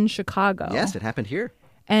here in Chicago. Yes, it happened here.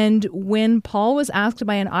 And when Paul was asked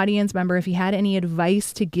by an audience member if he had any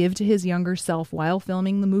advice to give to his younger self while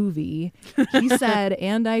filming the movie, he said,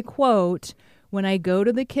 and I quote, "When I go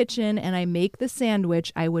to the kitchen and I make the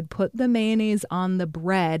sandwich, I would put the mayonnaise on the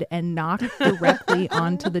bread and not directly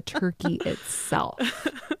onto the turkey itself."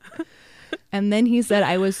 And then he said,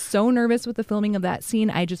 "I was so nervous with the filming of that scene,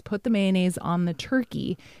 I just put the mayonnaise on the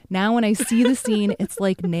turkey. Now when I see the scene, it's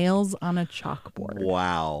like nails on a chalkboard."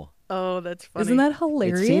 Wow. Oh, that's funny. Isn't that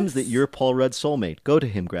hilarious? It seems that you're Paul Rudd's soulmate. Go to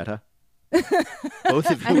him, Greta. Both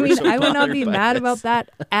of you I mean, so I would not bothered be by mad this. about that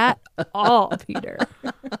at all, Peter.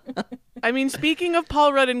 I mean, speaking of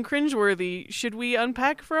Paul Rudd and cringeworthy, should we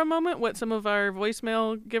unpack for a moment what some of our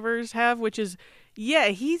voicemail givers have? Which is, yeah,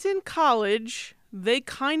 he's in college. They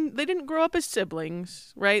didn't grow up as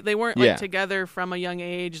siblings, right? They weren't like together from a young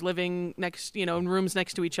age, living next, in rooms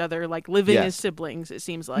next to each other, like living as siblings. It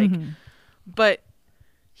seems like, but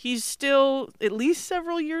he's still at least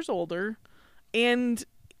several years older, and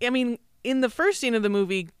I mean, in the first scene of the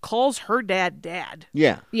movie, calls her dad.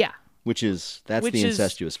 Yeah. Yeah. Which is the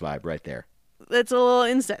incestuous vibe right there. That's a little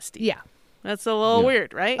incesty. Yeah. That's a little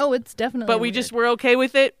weird, right? Oh, it's definitely But we just were okay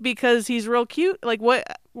with it because he's real cute? Like, what?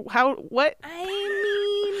 How? What? I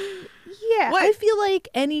mean, yeah. I feel like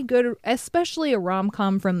any good, especially a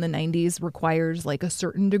rom-com from the 90s, requires like a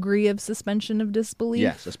certain degree of suspension of disbelief.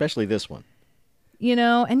 Yes, especially this one.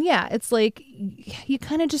 And yeah, it's like you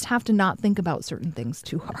kind of just have to not think about certain things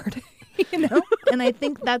too hard. And I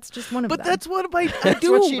think that's just one of them. But that's what I That's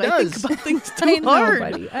do. what she I does. think about things too I know, hard.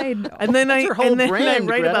 buddy. I know. And then I brand, write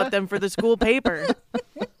Greta. about them for the school paper.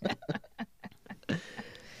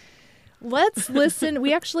 Let's listen.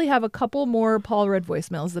 We actually have a couple more Paul Rudd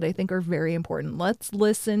voicemails that I think are very important. Let's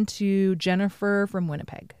listen to Jennifer from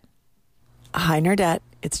Winnipeg. Hi, Nerdette.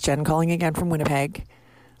 It's Jen calling again from Winnipeg.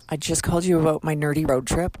 I just called you about my nerdy road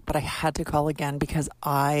trip, but I had to call again because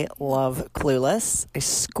I love Clueless. I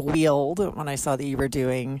squealed when I saw that you were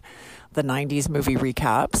doing the 90s movie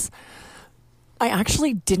recaps. I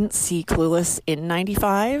actually didn't see Clueless in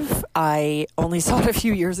 95. I only saw it a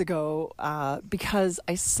few years ago because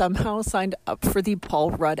I somehow signed up for the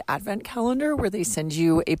Paul Rudd Advent Calendar where they send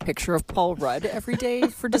you a picture of Paul Rudd every day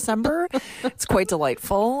for December. It's quite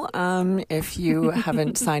delightful. If you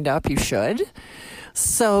haven't signed up, you should.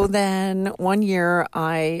 So then one year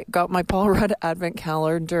I got my Paul Rudd Advent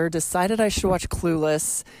Calendar, decided I should watch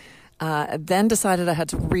Clueless, then decided I had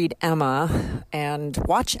to read Emma and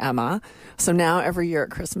watch Emma. So now every year at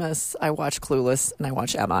Christmas I watch Clueless and I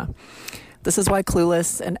watch Emma. This is why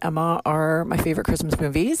Clueless and Emma are my favorite Christmas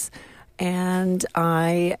movies. And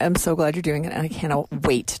I am so glad you're doing it, and I cannot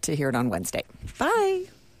wait to hear it on Wednesday. Bye.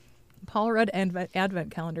 Paul Rudd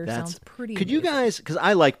Advent Calendar sounds pretty Could you guys, because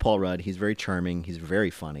I like Paul Rudd. He's very charming. He's very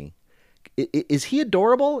funny. Is he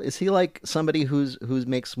adorable? Is he like somebody who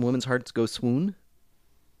makes women's hearts go swoon?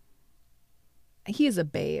 He is a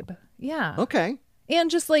babe. Yeah. Okay.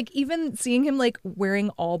 And just like even seeing him like wearing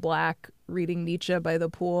all black, reading Nietzsche by the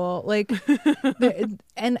pool, like,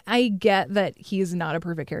 and I get that he's not a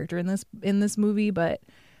perfect character in this movie, but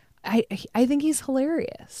I think he's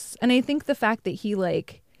hilarious, and I think the fact that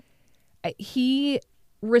he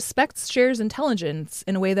respects Cher's intelligence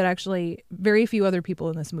in a way that actually very few other people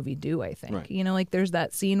in this movie do, I think. Right. Like there's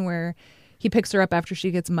that scene where he picks her up after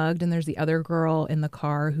she gets mugged, and there's the other girl in the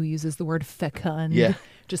car who uses the word fecund,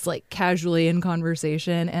 just like casually in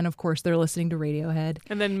conversation. And of course, they're listening to Radiohead.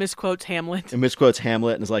 And then misquotes Hamlet. And misquotes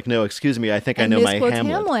Hamlet and is like, no, excuse me, I think I know my misquotes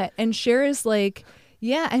Hamlet. And Cher is like,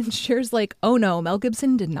 Yeah, and Cher's like, oh no, Mel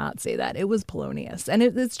Gibson did not say that. It was Polonius. And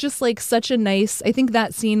it's just like such a nice, I think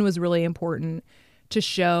that scene was really important to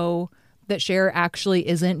show that Cher actually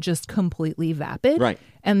isn't just completely vapid. Right.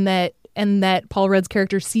 And that Paul Rudd's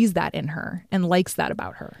character sees that in her and likes that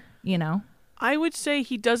about her, you know? I would say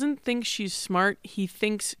he doesn't think she's smart. He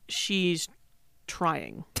thinks she's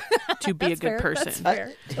trying to be a good person. That's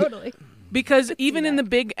fair. Totally. Because even in the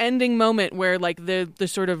big ending moment where like the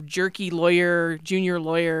sort of jerky junior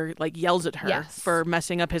lawyer like yells at her for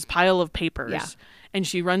messing up his pile of papers and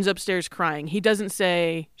she runs upstairs crying, he doesn't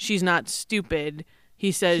say she's not stupid.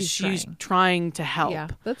 He says she's trying to help. Yeah,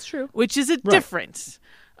 that's true. Which is a difference.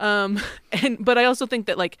 But I also think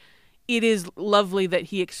that like it is lovely that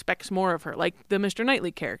he expects more of her, like the Mr.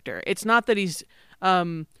 Knightley character. It's not that he's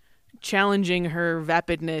challenging her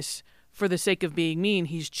vapidness for the sake of being mean.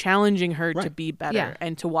 He's challenging her to be better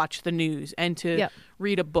and to watch the news and to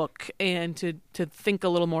read a book and to think a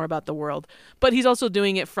little more about the world. But he's also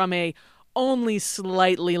doing it from a only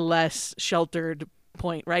slightly less sheltered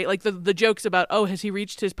point, right? Like the jokes about, oh, has he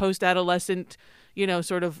reached his post-adolescent,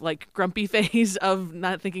 sort of like grumpy phase of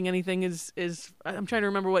not thinking anything is I'm trying to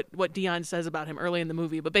remember what Dion says about him early in the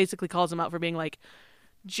movie, but basically calls him out for being like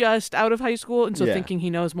just out of high school and so thinking he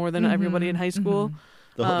knows more than everybody in high school.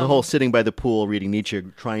 The whole sitting by the pool reading Nietzsche,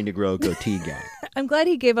 trying to grow a goatee gag. I'm glad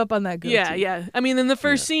he gave up on that goatee. Yeah. I mean, in the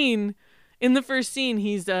first scene,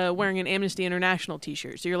 he's wearing an Amnesty International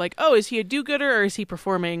T-shirt. So you're like, oh, is he a do-gooder or is he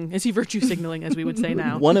performing? Is he virtue signaling, as we would say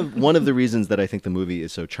now? One of the reasons that I think the movie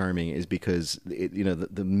is so charming is because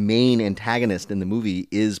the main antagonist in the movie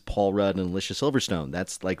is Paul Rudd and Alicia Silverstone.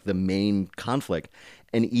 That's like the main conflict.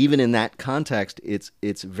 And even in that context, it's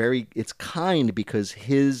kind because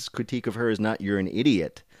his critique of her is not you're an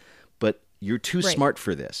idiot, but you're too smart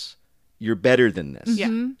for this. You're better than this. Yeah.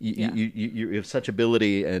 You have such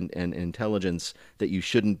ability and intelligence that you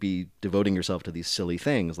shouldn't be devoting yourself to these silly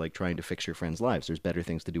things like trying to fix your friends' lives. There's better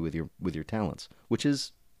things to do with your talents, which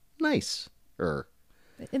is nice.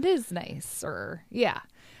 It is nicer. Yeah.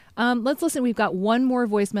 Let's listen. We've got one more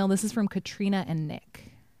voicemail. This is from Katrina and Nick.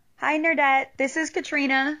 Hi, Nerdette. This is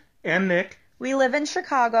Katrina. And Nick. We live in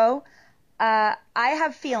Chicago. I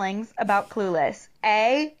have feelings about Clueless.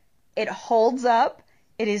 A, it holds up.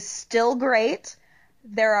 It is still great.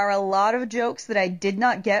 There are a lot of jokes that I did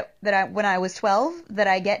not get when I was 12 that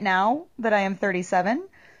I get now that I am 37.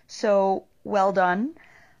 So, well done.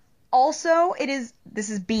 Also,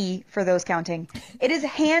 this is B for those counting. It is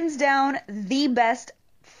hands down the best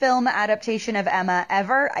film adaptation of Emma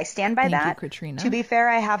ever. I stand by that. Thank you, Katrina. To be fair,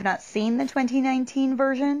 I have not seen the 2019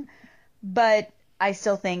 version, but I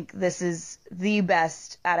still think this is the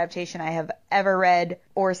best adaptation I have ever read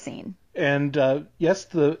or seen. And yes,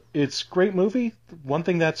 it's a great movie. One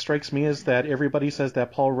thing that strikes me is that everybody says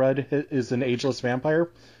that Paul Rudd is an ageless vampire.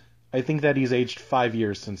 I think that he's aged 5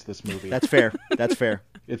 years since this movie. That's fair. That's fair.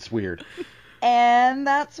 It's weird. And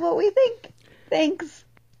that's what we think. Thanks.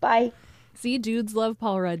 Bye. See, dudes love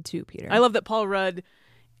Paul Rudd too, Peter. I love that Paul Rudd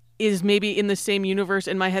is maybe in the same universe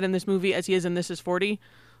in my head in this movie as he is in This Is 40.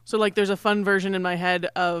 So, like, there's a fun version in my head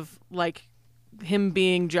of, like, him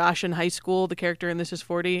being Josh in high school, the character in This Is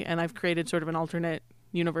 40, and I've created sort of an alternate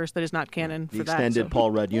universe that is not canon for that. The extended Paul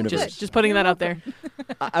Rudd universe. Just putting that out there.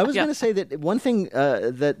 I was going to say that one thing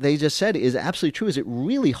that they just said is absolutely true, is it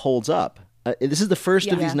really holds up. This is the first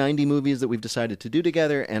of these 90 movies that we've decided to do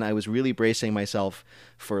together, and I was really bracing myself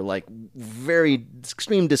for like very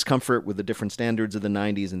extreme discomfort with the different standards of the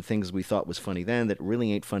 90s and things we thought was funny then that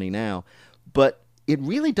really ain't funny now. But it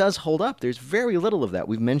really does hold up. There's very little of that.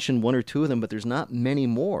 We've mentioned one or two of them, but there's not many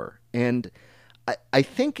more. And I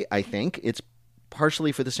think it's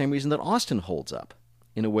partially for the same reason that Austen holds up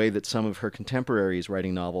in a way that some of her contemporaries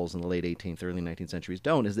writing novels in the late 18th, early 19th centuries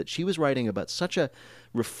don't, is that she was writing about such a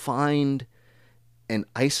refined and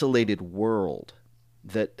isolated world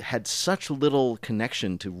that had such little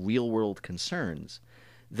connection to real-world concerns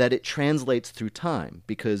that it translates through time.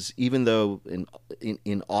 Because even though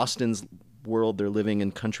in Austen's world they're living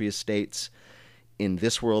in country estates, in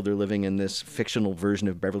this world they're living in this fictional version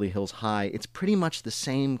of Beverly Hills High, it's pretty much the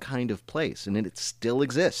same kind of place, and it still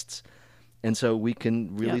exists. And so we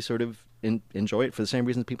can really sort of enjoy it for the same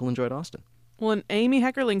reasons people enjoyed Austen. Well, and Amy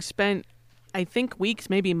Heckerling spent, I think, weeks,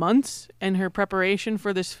 maybe months in her preparation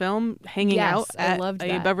for this film, hanging out at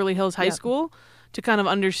a Beverly Hills high school to kind of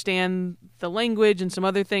understand the language and some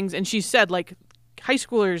other things. And she said, like, high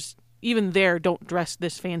schoolers, even there, don't dress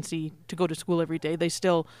this fancy to go to school every day. They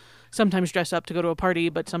still sometimes dress up to go to a party,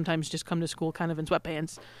 but sometimes just come to school kind of in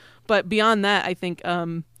sweatpants. But beyond that, I think,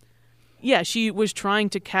 she was trying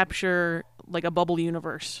to capture like a bubble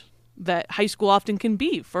universe that high school often can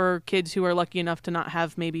be for kids who are lucky enough to not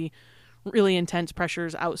have maybe really intense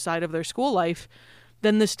pressures outside of their school life,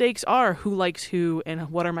 then the stakes are who likes who and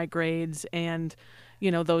what are my grades and,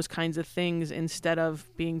 those kinds of things, instead of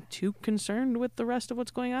being too concerned with the rest of what's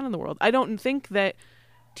going on in the world. I don't think that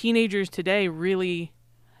teenagers today really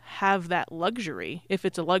have that luxury, if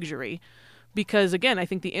it's a luxury, because, again, I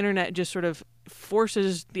think the internet just sort of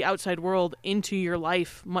forces the outside world into your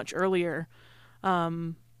life much earlier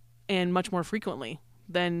and much more frequently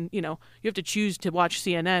than, you have to choose to watch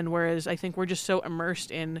CNN, whereas I think we're just so immersed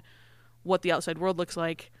in what the outside world looks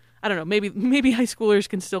like. I don't know, maybe high schoolers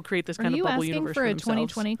can still create this kind of bubble universe for themselves. Are you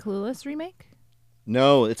asking for a 2020 Clueless remake?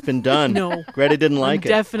 No, it's been done. No. Greta didn't like it.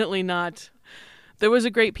 Definitely not. There was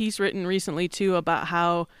a great piece written recently, too, about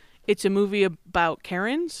how it's a movie about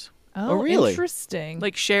Karens. Oh, really? Interesting.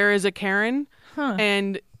 Like Cher is a Karen. Huh.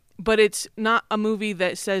 But it's not a movie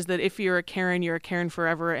that says that if you're a Karen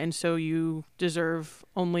forever, and so you deserve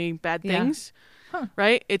only bad things. Huh.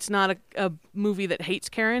 Right? It's not a movie that hates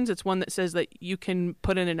Karens. It's one that says that you can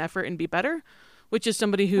put in an effort and be better, which is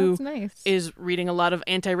somebody who is reading a lot of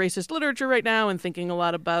anti-racist literature right now and thinking a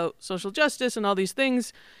lot about social justice and all these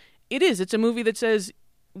things. It's a movie that says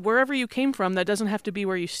wherever you came from, that doesn't have to be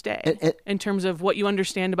where you stay in terms of what you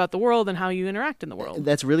understand about the world and how you interact in the world.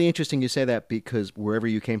 That's really interesting you say that, because wherever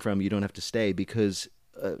you came from, you don't have to stay, because,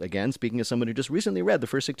 again, speaking as someone who just recently read the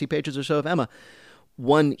first 60 pages or so of Emma,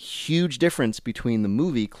 one huge difference between the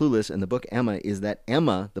movie Clueless and the book Emma is that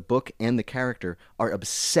Emma, the book and the character, are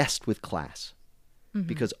obsessed with class. Mm-hmm.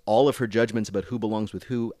 Because all of her judgments about who belongs with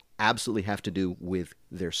who absolutely have to do with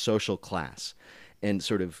their social class. And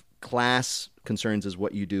sort of class concerns is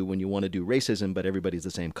what you do when you want to do racism, but everybody's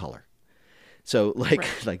the same color. So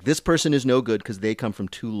like this person is no good because they come from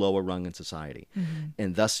too low a rung in society. Mm-hmm.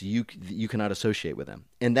 And thus you cannot associate with them.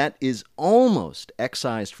 And that is almost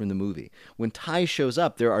excised from the movie. When Ty shows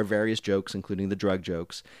up, there are various jokes, including the drug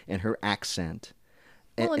jokes and her accent.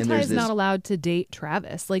 Well, and Ty's not allowed to date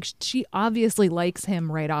Travis. Like, she obviously likes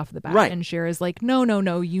him right off the bat. Right. And Cher is like,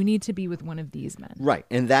 no, you need to be with one of these men. Right.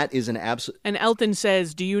 And that is an absolute... And Elton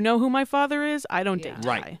says, do you know who my father is? I don't date Ty.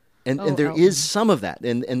 Right. And there Elton. Is some of that.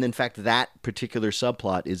 And in fact, that particular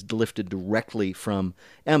subplot is lifted directly from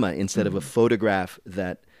Emma. Instead of a photograph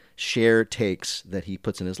that Cher takes that he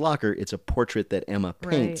puts in his locker, it's a portrait that Emma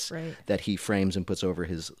paints that he frames and puts over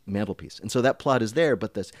his mantelpiece. And so that plot is there,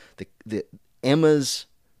 but the Emma's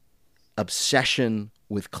obsession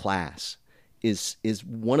with class is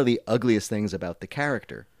one of the ugliest things about the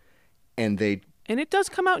character. And it does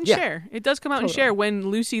come out in Cher. It does come out in Cher when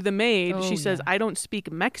Lucy the maid, she says, I don't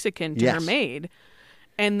speak Mexican to her maid.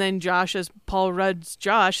 And then Josh, as Paul Rudd's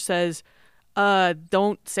Josh, says,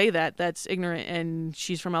 don't say that. That's ignorant. And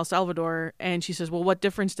she's from El Salvador. And she says, well, what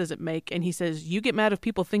difference does it make? And he says, you get mad if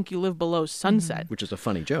people think you live below sunset. Which is a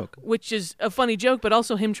funny joke. But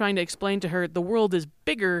also him trying to explain to her the world is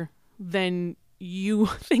bigger than you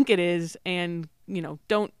think it is. And,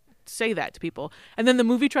 don't say that to people. And then the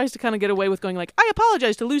movie tries to kind of get away with going like, I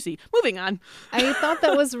apologize to Lucy. Moving on. I thought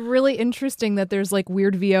that was really interesting that there's like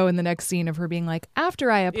weird VO in the next scene of her being like,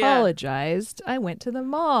 after I apologized, I went to the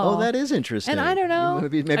mall. Oh, that is interesting. And I don't know.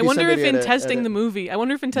 Maybe I wonder if in testing the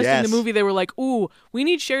movie, they were like, ooh, we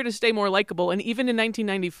need Cher to stay more likable. And even in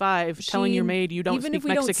 1995, telling your maid you don't speak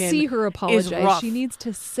Mexican, even if we don't see her apologize, she needs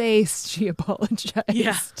to say she apologized.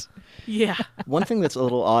 Yeah. Yeah. One thing that's a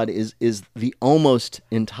little odd is the almost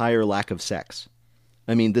entire lack of sex.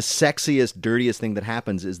 I mean, the sexiest, dirtiest thing that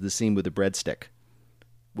happens is the scene with the breadstick,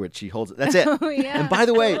 where she holds it. That's it. Oh, yeah, and by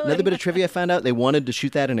the way, another bit of trivia I found out, they wanted to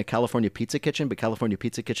shoot that in a California Pizza Kitchen, but California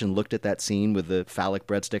Pizza Kitchen looked at that scene with the phallic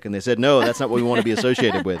breadstick and they said, no, that's not what we want to be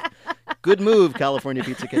associated with. Good move, California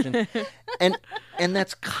Pizza Kitchen. And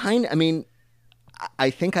that's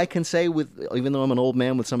I think I can say, even though I'm an old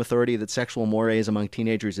man with some authority, that sexual mores among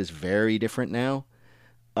teenagers is very different now,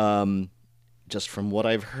 just from what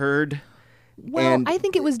I've heard. Well, I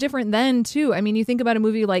think it was different then, too. I mean, you think about a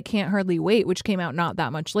movie like Can't Hardly Wait, which came out not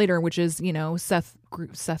that much later, which is, Seth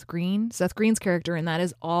Green's character, and that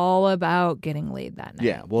is all about getting laid that night.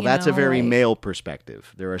 Yeah, well, that's a very male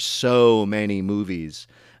perspective. There are so many movies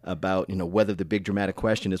about, whether the big dramatic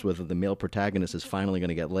question is whether the male protagonist is finally going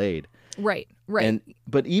to get laid. Right.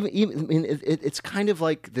 But even it's kind of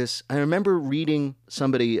like this. I remember reading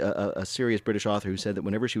somebody, a serious British author, who said that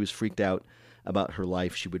whenever she was freaked out about her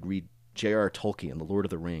life, she would read J.R.R. Tolkien, The Lord of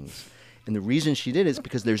the Rings. And the reason she did is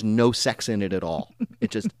because there's no sex in it at all.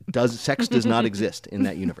 It just sex does not exist in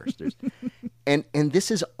that universe. And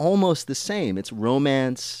this is almost the same. It's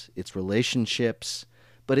romance, it's relationships,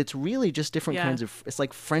 but it's really just different kinds of. It's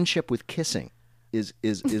like friendship with kissing is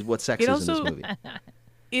what sex is in this movie.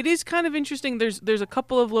 it is kind of interesting. There's a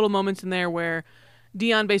couple of little moments in there where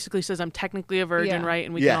Dion basically says, I'm technically a virgin, right?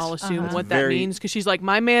 And we Yes. can all assume Uh-huh. what that Very- means, because she's like,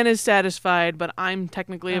 my man is satisfied, but I'm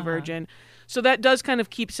technically a virgin. So that does kind of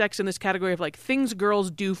keep sex in this category of like things girls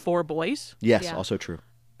do for boys. Yes, also true.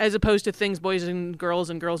 As opposed to things boys and girls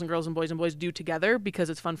and girls and girls and boys do together because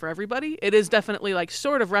it's fun for everybody. It is definitely like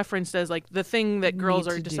sort of referenced as like the thing that girls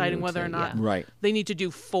Need are to deciding do whether to- or not Right. they need to do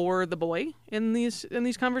for the boy in these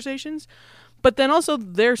conversations. But then also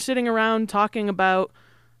they're sitting around talking about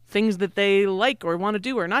things that they like or want to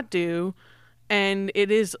do or not do, and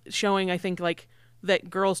it is showing, I think, like that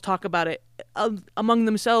girls talk about it among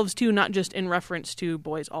themselves too, not just in reference to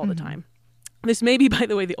boys all the time. This may be, by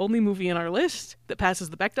the way, the only movie in our list that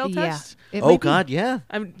passes the Bechdel Yeah. test. Oh, God, yeah.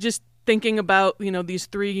 I'm just thinking about, these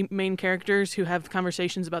three main characters who have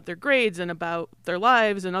conversations about their grades and about their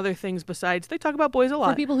lives and other things besides. They talk about boys a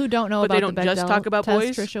lot. For people who don't know but about they don't the Bechdel just talk about test,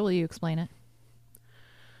 boys. Trisha, will you explain it?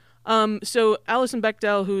 So Alison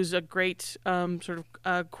Bechdel, who's a great sort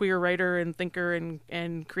of queer writer and thinker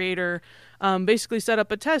and creator, basically set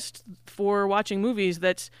up a test for watching movies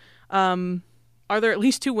that's are there at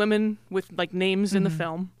least two women with like names in the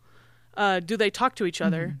film? Do they talk to each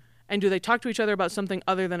other? And do they talk to each other about something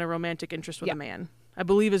other than a romantic interest with a man? I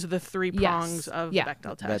believe is the three prongs of the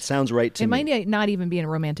Bechdel test. That sounds right to It me. might not even be a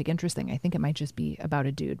romantic interest thing. I think it might just be about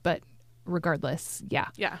a dude. But regardless, yeah.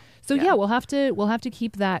 Yeah. So yeah, we'll have to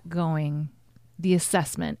keep that going, the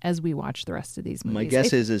assessment, as we watch the rest of these movies. My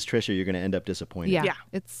guess is Trisha, you're going to end up disappointed. Yeah.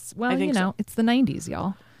 It's I think so. it's the 90s,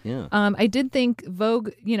 y'all. Yeah. I did think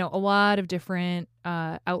Vogue, a lot of different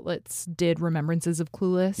outlets did remembrances of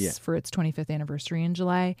Clueless for its 25th anniversary in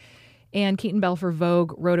July. And Keaton Bell for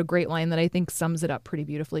Vogue wrote a great line that I think sums it up pretty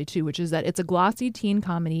beautifully, too, which is that it's a glossy teen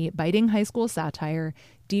comedy, biting high school satire,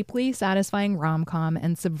 deeply satisfying rom-com,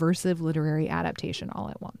 and subversive literary adaptation all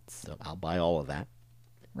at once. So I'll buy all of that.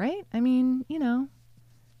 Right? I mean,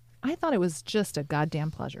 I thought it was just a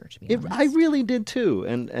goddamn pleasure, to be honest. I really did too,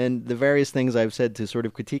 and the various things I've said to sort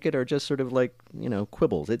of critique it are just sort of like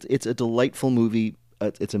quibbles. It's a delightful movie.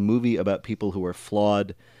 It's a movie about people who are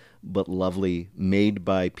flawed but lovely, made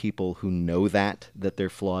by people who know that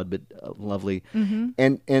they're flawed but lovely,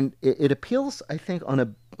 and it appeals, I think, on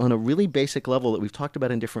a really basic level that we've talked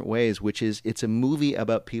about in different ways, which is it's a movie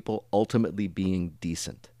about people ultimately being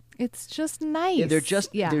decent. It's just nice.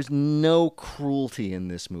 Yeah, there's no cruelty in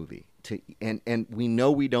this movie. And we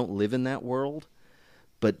know we don't live in that world,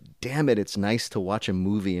 but damn it, it's nice to watch a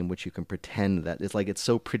movie in which you can pretend that it's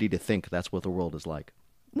so pretty to think that's what the world is like.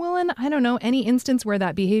 Well, and I don't know, any instance where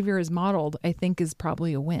that behavior is modeled, I think is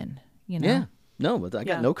probably a win, Yeah. No, but I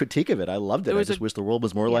got no critique of it. I loved it. I just wish the world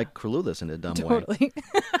was more like Clueless in a dumb way. Totally.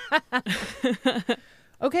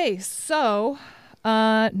 Okay, so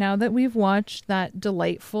now that we've watched that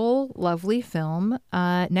delightful, lovely film,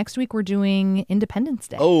 next week we're doing Independence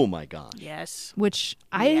Day. Oh, my God. Yes. Which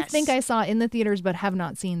I think I saw in the theaters but have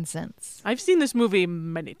not seen since. I've seen this movie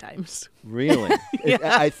many times. Really?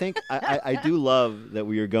 Yeah. I think I do love that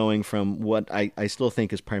we are going from what I still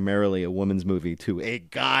think is primarily a woman's movie to a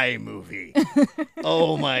guy movie.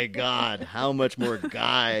 Oh, my God. How much more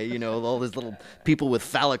guy, all these little people with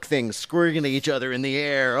phallic things squirting at each other in the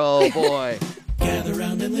air. Oh, boy. Gather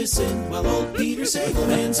round and listen while old Peter Sagal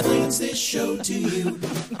mansplains this show to you.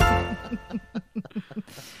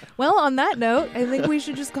 Well, on that note, I think we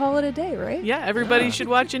should just call it a day, right? Yeah, everybody should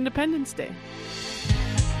watch Independence Day.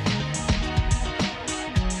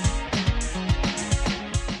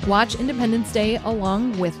 Watch Independence Day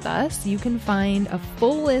along with us. You can find a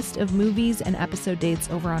full list of movies and episode dates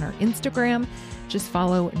over on our Instagram. Just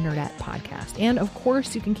follow Nerdette Podcast. And of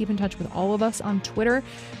course, you can keep in touch with all of us on Twitter.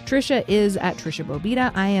 Trisha is at Trisha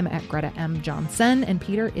Bobita. I am at Greta M. Johnson. And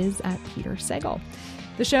Peter is at Peter Sagal.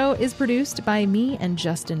 The show is produced by me and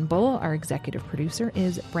Justin Bull. Our executive producer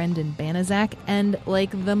is Brendan Banaszak. And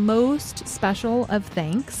like the most special of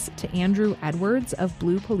thanks to Andrew Edwards of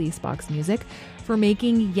Blue Police Box Music for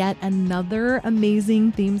making yet another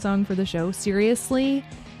amazing theme song for the show. Seriously,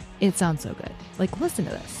 it sounds so good. Like, listen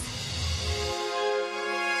to this.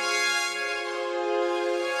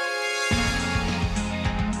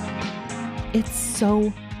 It's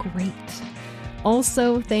so great.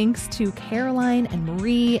 Also, thanks to Caroline and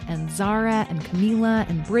Marie and Zara and Camila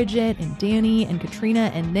and Bridget and Danny and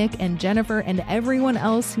Katrina and Nick and Jennifer and everyone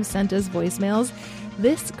else who sent us voicemails.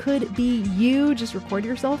 This could be you. Just record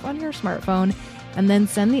yourself on your smartphone and then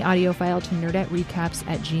send the audio file to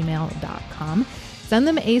nerdetterecaps@gmail.com. Send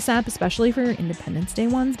them ASAP, especially for your Independence Day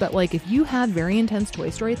ones. But like, if you have very intense Toy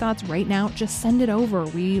Story thoughts right now, just send it over.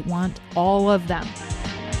 We want all of them.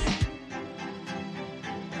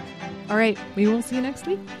 All right, we will see you next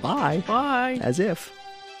week. Bye. Bye. As if.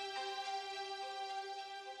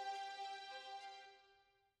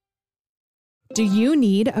 Do you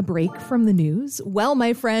need a break from the news? Well,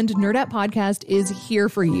 my friend, Nerdette Podcast is here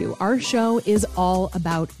for you. Our show is all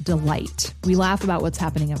about delight. We laugh about what's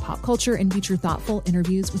happening in pop culture and feature thoughtful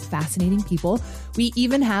interviews with fascinating people. We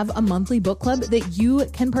even have a monthly book club that you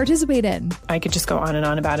can participate in. I could just go on and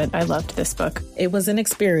on about it. I loved this book. It was an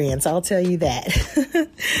experience, I'll tell you that.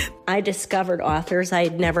 I discovered authors I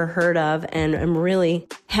had never heard of, and I'm really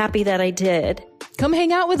happy that I did. Come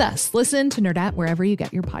hang out with us. Listen to Nerdette wherever you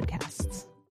get your podcasts.